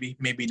this? Maybe,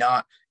 maybe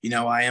not.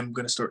 I am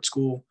going to start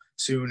school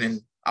soon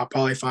and I'll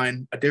probably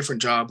find a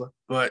different job,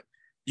 but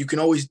you can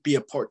always be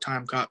a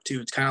part-time cop too.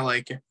 It's kind of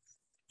like,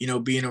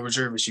 being a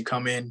reservist. You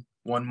come in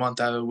 1 month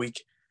out of the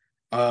week.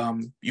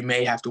 You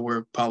may have to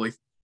work probably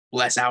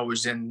less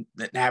hours than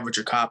an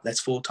average cop that's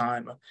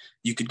full-time.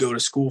 You could go to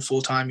school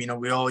full-time.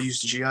 We all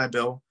use the GI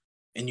Bill,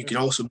 and you could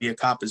also be a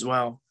cop as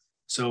well.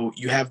 So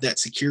you have that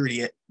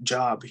security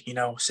job.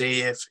 Say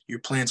if your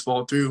plans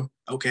fall through,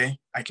 okay,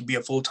 I can be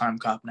a full-time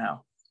cop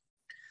now.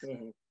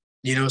 Mm-hmm.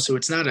 So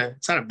it's not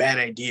a bad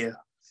idea.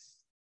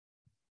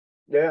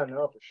 Yeah,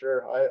 no, for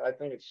sure. I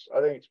think it's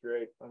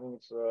great. I think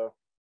it's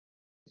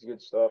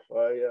good stuff.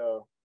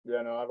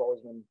 Yeah, no, I've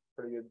always been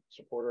a pretty good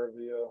supporter of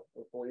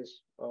the police.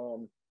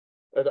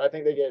 I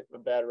think they get a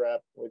bad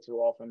rap way too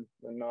often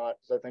than not.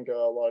 Because I think a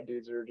lot of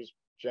dudes are just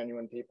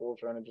genuine people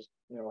trying to just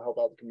help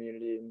out the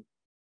community and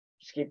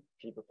just keep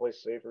the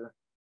place safer.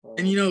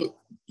 And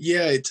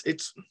yeah,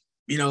 it's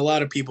a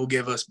lot of people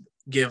give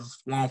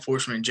law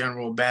enforcement in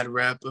general a bad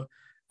rap.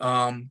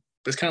 But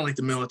it's kind of like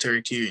the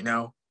military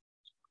too.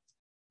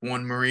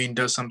 One Marine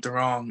does something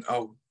wrong,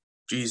 oh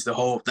geez, that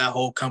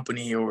whole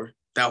company or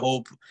that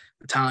whole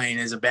battalion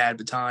is a bad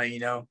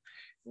battalion.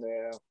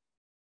 Yeah,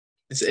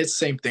 It's the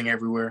same thing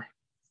everywhere.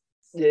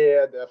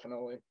 yeah,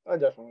 definitely. I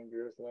definitely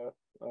agree with that.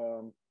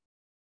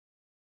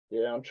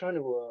 Yeah, I'm trying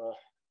to.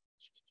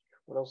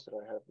 What else did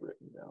I have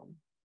written down?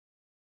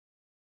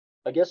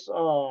 I guess.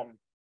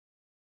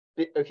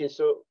 Okay,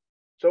 so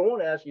I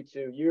want to ask you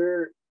too.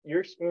 Your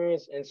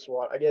experience in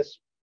SWAT. I guess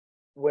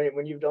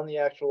when you've done the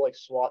actual like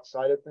SWAT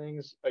side of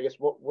things, I guess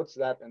what's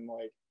that been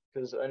like?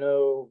 Because I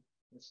know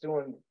it's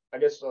doing, I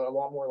guess, a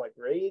lot more like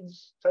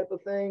raids type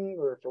of thing,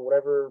 or for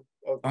whatever.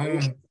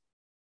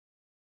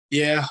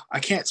 Yeah, I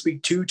can't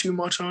speak too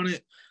much on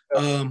it.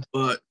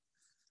 But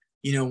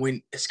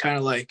when it's kind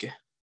of like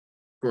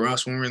for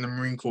us when we're in the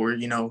Marine Corps,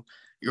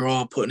 you're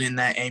all putting in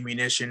that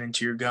ammunition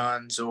into your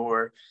guns,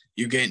 or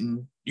you're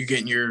getting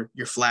your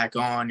flak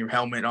on, your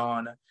helmet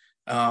on,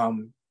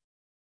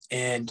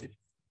 and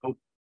oh,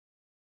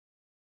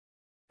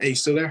 hey, you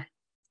still there?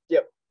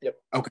 Yep.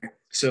 Okay,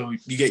 so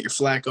you get your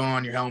flak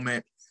on, your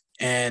helmet,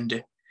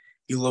 and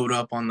you load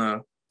up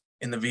in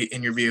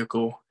your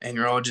vehicle, and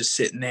you're all just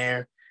sitting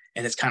there,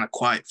 and it's kind of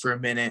quiet for a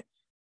minute,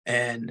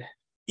 and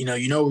you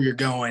know where you're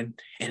going,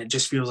 and it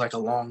just feels like a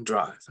long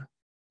drive.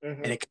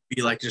 Mm-hmm. And it could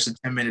be like just a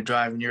 10-minute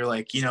drive, and you're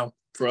like,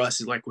 for us,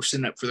 it's like we're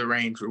sitting up for the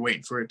range, we're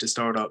waiting for it to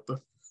start up,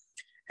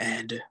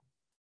 and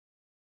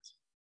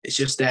it's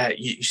just that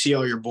you see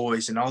all your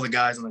boys and all the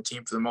guys on the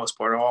team for the most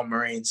part are all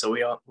Marines, so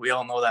we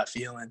all know that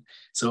feeling.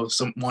 So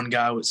one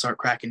guy would start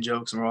cracking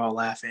jokes, and we're all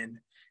laughing,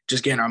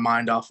 just getting our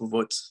mind off of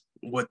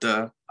what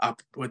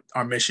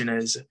our mission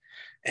is,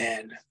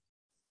 and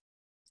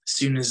as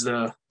soon as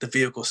the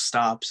vehicle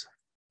stops,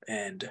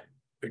 and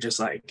we're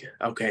just like,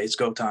 okay, it's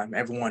go time.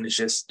 Everyone is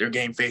just their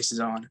game faces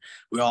on.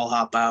 We all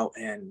hop out,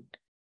 and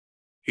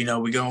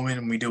we go in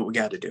and we do what we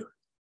got to do.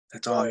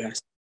 That's all I got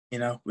to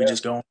say. We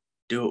just go and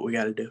do what we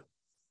got to do.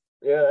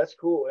 Yeah, that's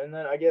cool. And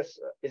then I guess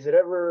is it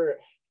ever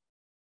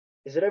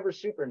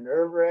super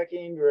nerve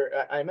wracking? Or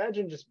I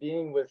imagine just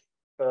being with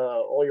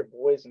all your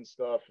boys and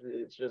stuff.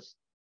 It's just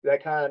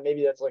that kind of,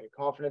 maybe that's like a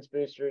confidence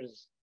booster,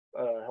 just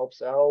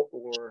helps out.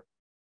 Or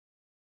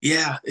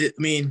yeah, I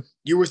mean,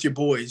 you're with your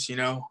boys.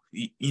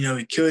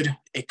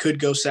 It could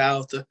go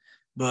south,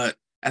 but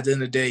at the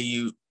end of the day,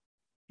 you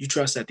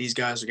trust that these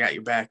guys have got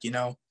your back.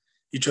 You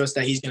trust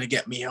that he's gonna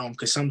get me home,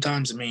 because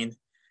sometimes, I mean,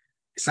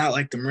 it's not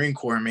like the Marine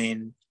Corps. I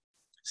mean,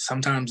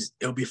 sometimes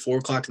it'll be 4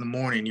 o'clock in the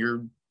morning.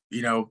 You're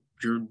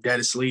dead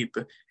asleep,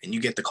 and you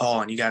get the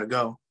call, and you got to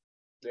go.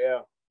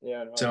 Yeah,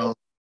 no, so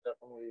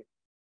definitely.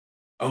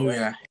 Oh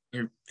yeah,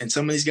 and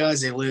some of these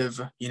guys, they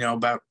live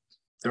about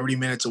 30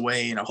 minutes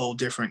away in a whole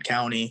different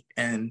county,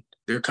 and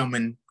they're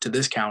coming to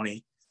this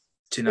county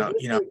to know.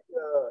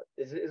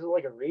 Is it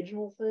like a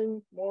regional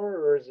thing more,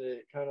 or is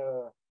it kind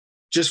of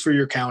just for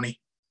your county,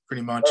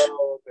 pretty much?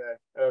 Oh,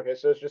 okay.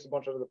 So it's just a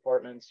bunch of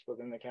departments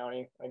within the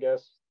county, I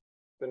guess.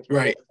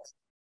 Right.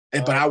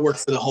 But I work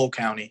for the whole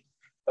county.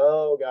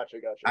 Oh, gotcha.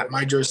 Okay.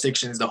 My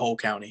jurisdiction is the whole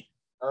county.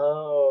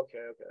 Oh,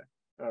 okay.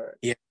 All right.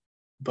 Yeah,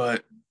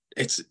 but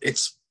it's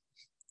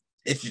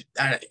if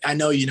I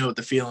know what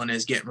the feeling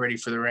is, getting ready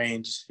for the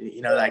range.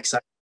 That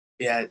excitement.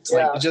 Yeah, it's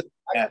like just.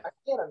 Yeah. I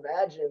can't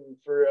imagine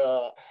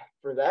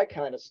for that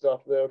kind of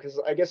stuff though, because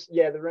I guess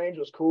the range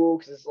was cool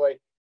because it's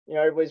like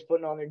everybody's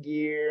putting on their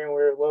gear and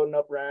we're loading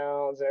up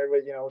rounds and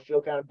everybody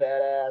feel kind of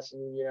badass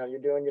and you're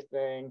doing your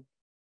thing.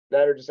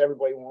 That or just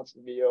everybody wants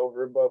to be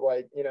over, but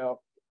like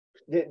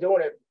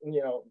doing it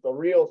the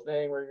real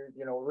thing where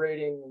you're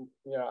raiding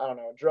I don't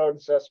know, a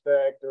drug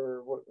suspect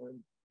or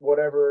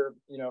whatever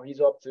he's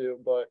up to,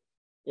 but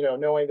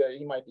knowing that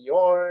he might be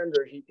armed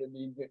or he could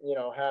be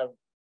have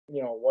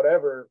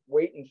whatever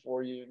waiting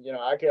for you,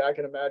 I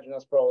can imagine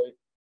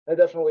that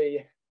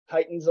definitely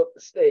heightens up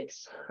the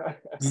stakes.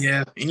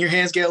 Yeah, and your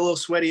hands get a little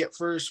sweaty at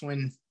first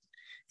when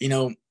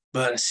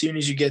but as soon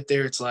as you get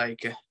there, it's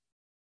like,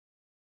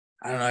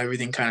 I don't know,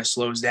 everything kind of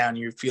slows down.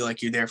 You feel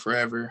like you're there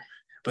forever,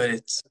 but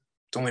it's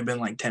only been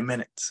like 10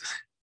 minutes.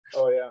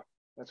 Oh yeah,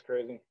 that's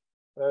crazy.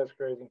 That is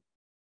crazy.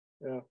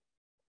 Yeah.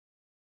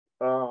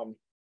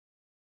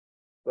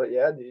 But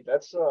yeah, dude,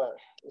 this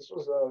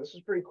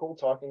was pretty cool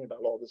talking about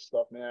all this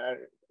stuff, man.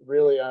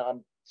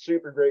 I'm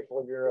super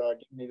grateful you're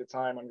giving me the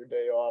time on your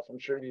day off. I'm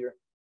sure you're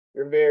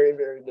very,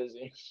 very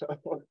busy.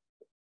 So.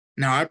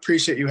 No, I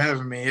appreciate you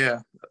having me.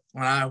 Yeah,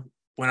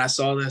 when I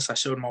saw this, I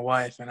showed my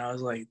wife, and I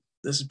was like,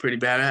 "This is pretty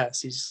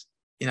badass." He's,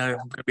 I'm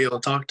gonna be able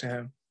to talk to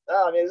him.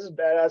 Oh, I mean, this is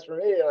badass for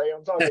me. Like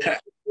I'm talking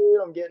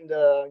you. I'm getting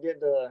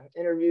to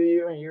interview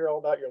you and hear all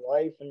about your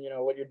life and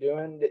what you're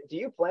doing. Do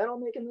you plan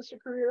on making this a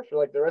career for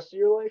like the rest of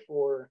your life,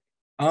 or?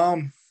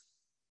 Um,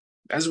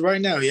 as of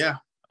right now, yeah.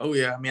 Oh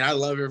yeah. I mean, I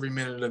love every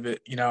minute of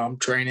it. I'm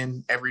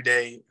training every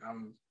day.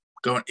 I'm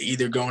going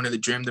to the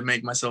gym to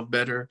make myself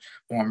better,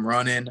 or I'm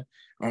running,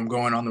 or I'm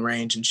going on the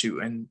range and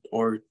shooting,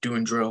 or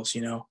doing drills.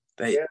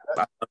 They.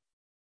 Yeah,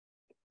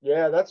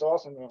 yeah, that's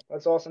awesome though.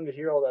 That's awesome to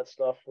hear all that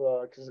stuff.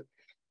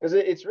 Because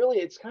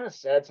it's kind of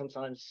sad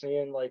sometimes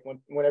seeing like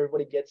when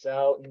everybody gets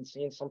out and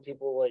seeing some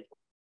people like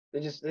they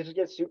just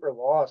get super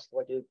lost.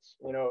 Like it's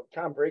it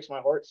kind of breaks my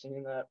heart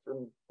seeing that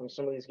from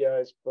some of these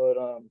guys. But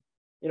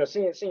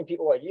seeing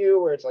people like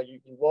you where it's like you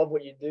love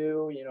what you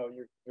do.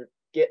 You're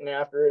getting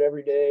after it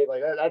every day.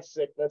 Like that's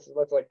sick. That's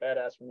like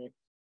badass for me.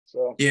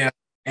 So Yeah,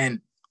 and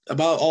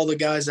about all the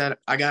guys that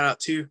I got out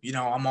to,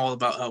 I'm all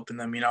about helping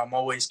them. I'm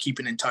always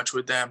keeping in touch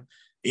with them.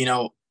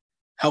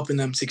 Helping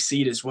them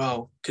succeed as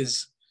well.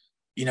 Because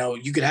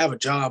you could have a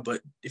job,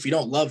 but if you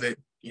don't love it,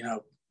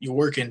 you're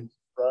working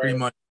pretty right.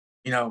 much.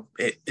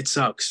 It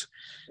sucks.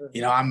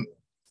 Mhm.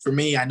 For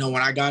me, I know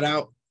when I got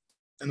out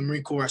in the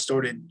Marine Corps, I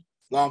started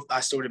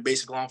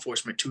basic law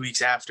enforcement 2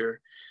 weeks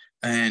after,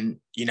 and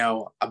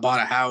I bought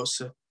a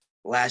house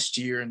last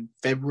year in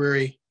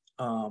February.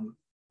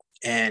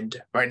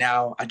 And right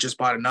now, I just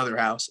bought another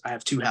house. I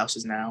have 2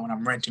 houses now, and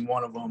I'm renting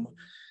one of them.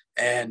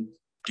 And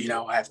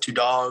I have 2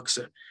 dogs.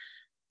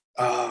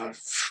 I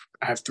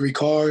have 3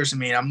 cars. I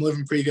mean, I'm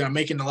living pretty good. I'm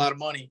making a lot of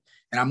money,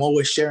 and I'm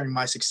always sharing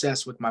my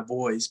success with my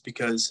boys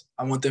because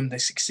I want them to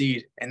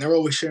succeed. And they're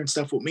always sharing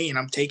stuff with me, and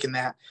I'm taking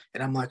that,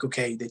 and I'm like,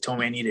 okay, they told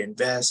me I need to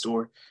invest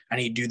or I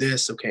need to do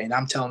this. Okay, and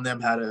I'm telling them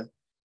how to,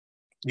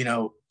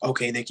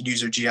 okay, they could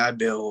use their GI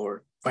Bill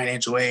or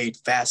financial aid,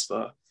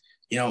 FAFSA.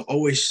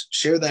 Always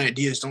share the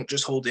ideas. Don't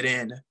just hold it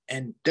in,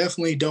 and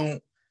definitely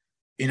don't.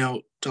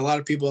 To a lot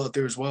of people out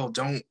there as well,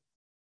 don't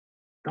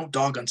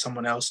dog on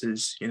someone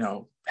else's,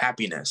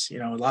 happiness. A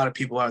lot of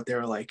people out there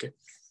are like,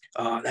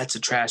 that's a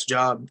trash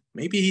job.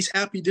 Maybe he's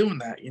happy doing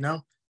that,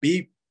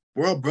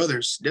 we're all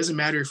brothers. It doesn't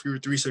matter if you're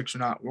 3-6 or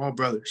not. We're all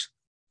brothers.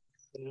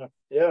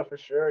 Yeah, for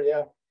sure.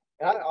 Yeah.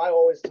 And I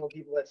always tell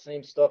people that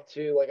same stuff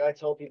too. Like I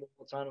tell people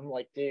all the time, I'm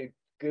like, dude,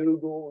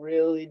 Google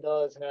really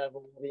does have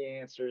all the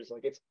answers.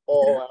 Like it's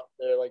all Yeah. out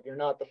there. Like you're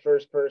not the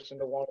first person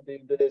to want to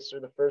do this or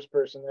the first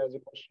person that has a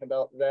question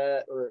about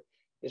that or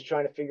is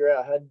trying to figure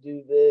out how to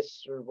do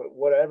this or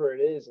whatever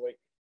it is. Like,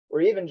 or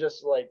even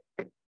just like,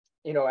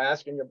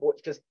 asking your boys,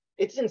 because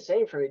it's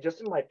insane for me. Just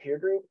in my peer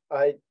group,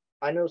 I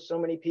know so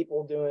many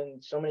people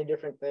doing so many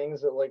different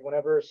things that like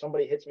whenever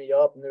somebody hits me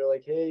up and they're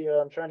like, "Hey,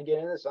 I'm trying to get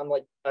in this," I'm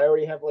like, I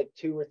already have like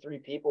 2 or 3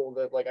 people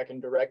that like I can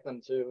direct them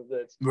to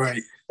that's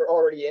Right. they're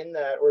already in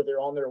that or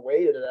they're on their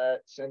way to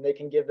that, and they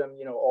can give them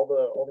all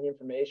the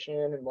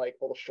information and like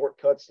all the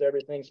shortcuts to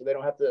everything, so they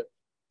don't have to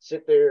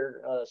sit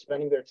there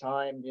spending their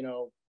time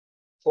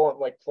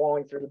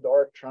clawing through the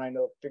dark trying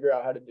to figure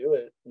out how to do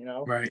it.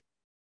 Right.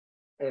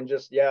 And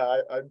just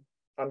yeah,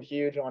 I'm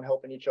huge on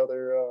helping each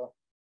other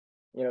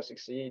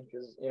succeed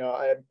because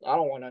I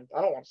don't want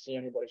to see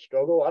anybody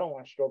struggle. I don't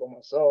want to struggle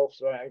myself,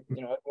 so I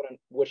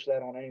wouldn't wish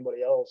that on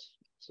anybody else.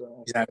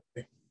 So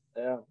Exactly.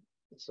 yeah,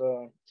 it's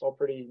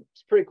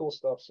pretty cool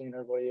stuff seeing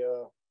everybody.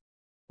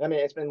 I mean,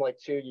 it's been like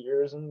 2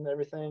 years and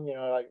everything.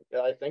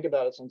 I think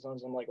about it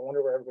sometimes. I'm like, I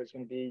wonder where everybody's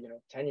going to be.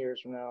 10 years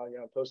from now.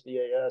 Post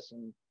EAS,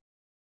 and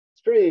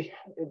it's pretty.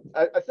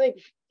 I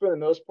think for the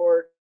most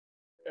part,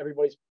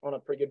 everybody's on a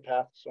pretty good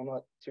path, so I'm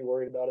not too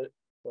worried about it.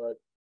 But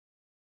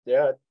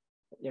yeah,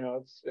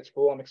 it's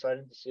cool. I'm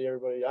excited to see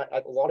everybody.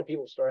 A lot of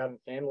people start having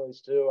families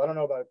too. I don't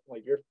know about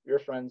like your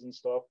friends and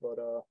stuff, but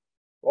a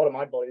lot of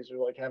my buddies are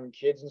like having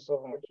kids and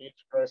stuff. I'm like,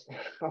 Jesus Christ.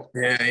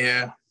 Yeah.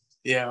 Yeah.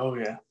 Yeah. Oh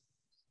yeah.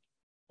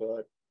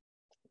 but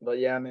but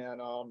yeah, man.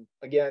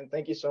 Again,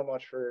 thank you so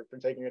much for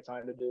taking your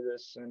time to do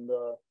this. And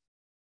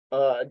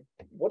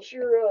what's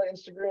your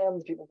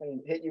Instagram? People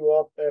can hit you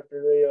up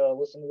after they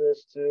listen to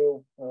this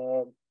too.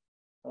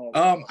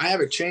 I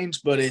have it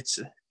changed, but it's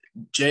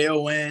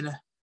JON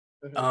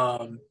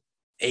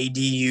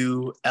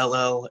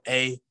ADULLA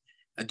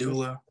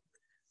Adula.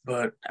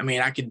 But I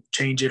mean, I could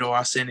change it or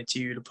I'll send it to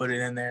you to put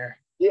it in there.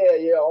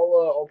 Yeah.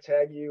 I'll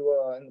tag you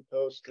in the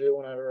post too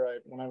whenever I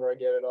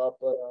get it up.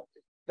 But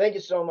thank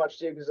you so much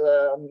too, because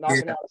I'm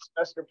knocking out a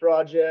semester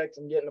project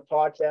and getting a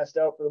podcast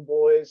out for the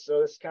boys.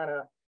 So it's kind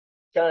of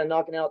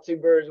knocking out 2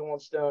 birds with 1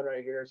 stone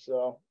right here.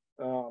 So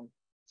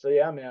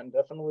yeah, man,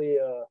 definitely.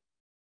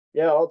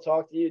 Yeah, I'll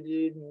talk to you,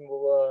 dude, and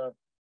we'll.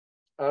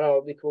 I don't know.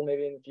 It'd be cool.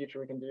 Maybe in the future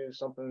we can do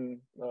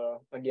something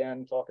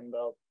again, talking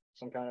about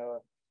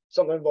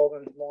something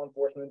involving law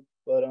enforcement.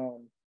 But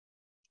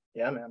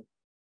yeah, man.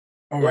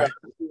 All Yeah, right.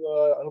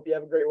 I hope you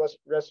have a great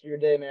rest of your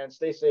day, man.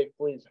 Stay safe,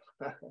 please.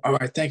 All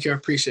right. Thank you. I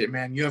appreciate it,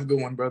 man. You have a good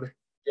one, brother.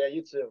 Yeah,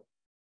 you too.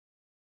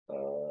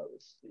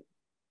 Let's see.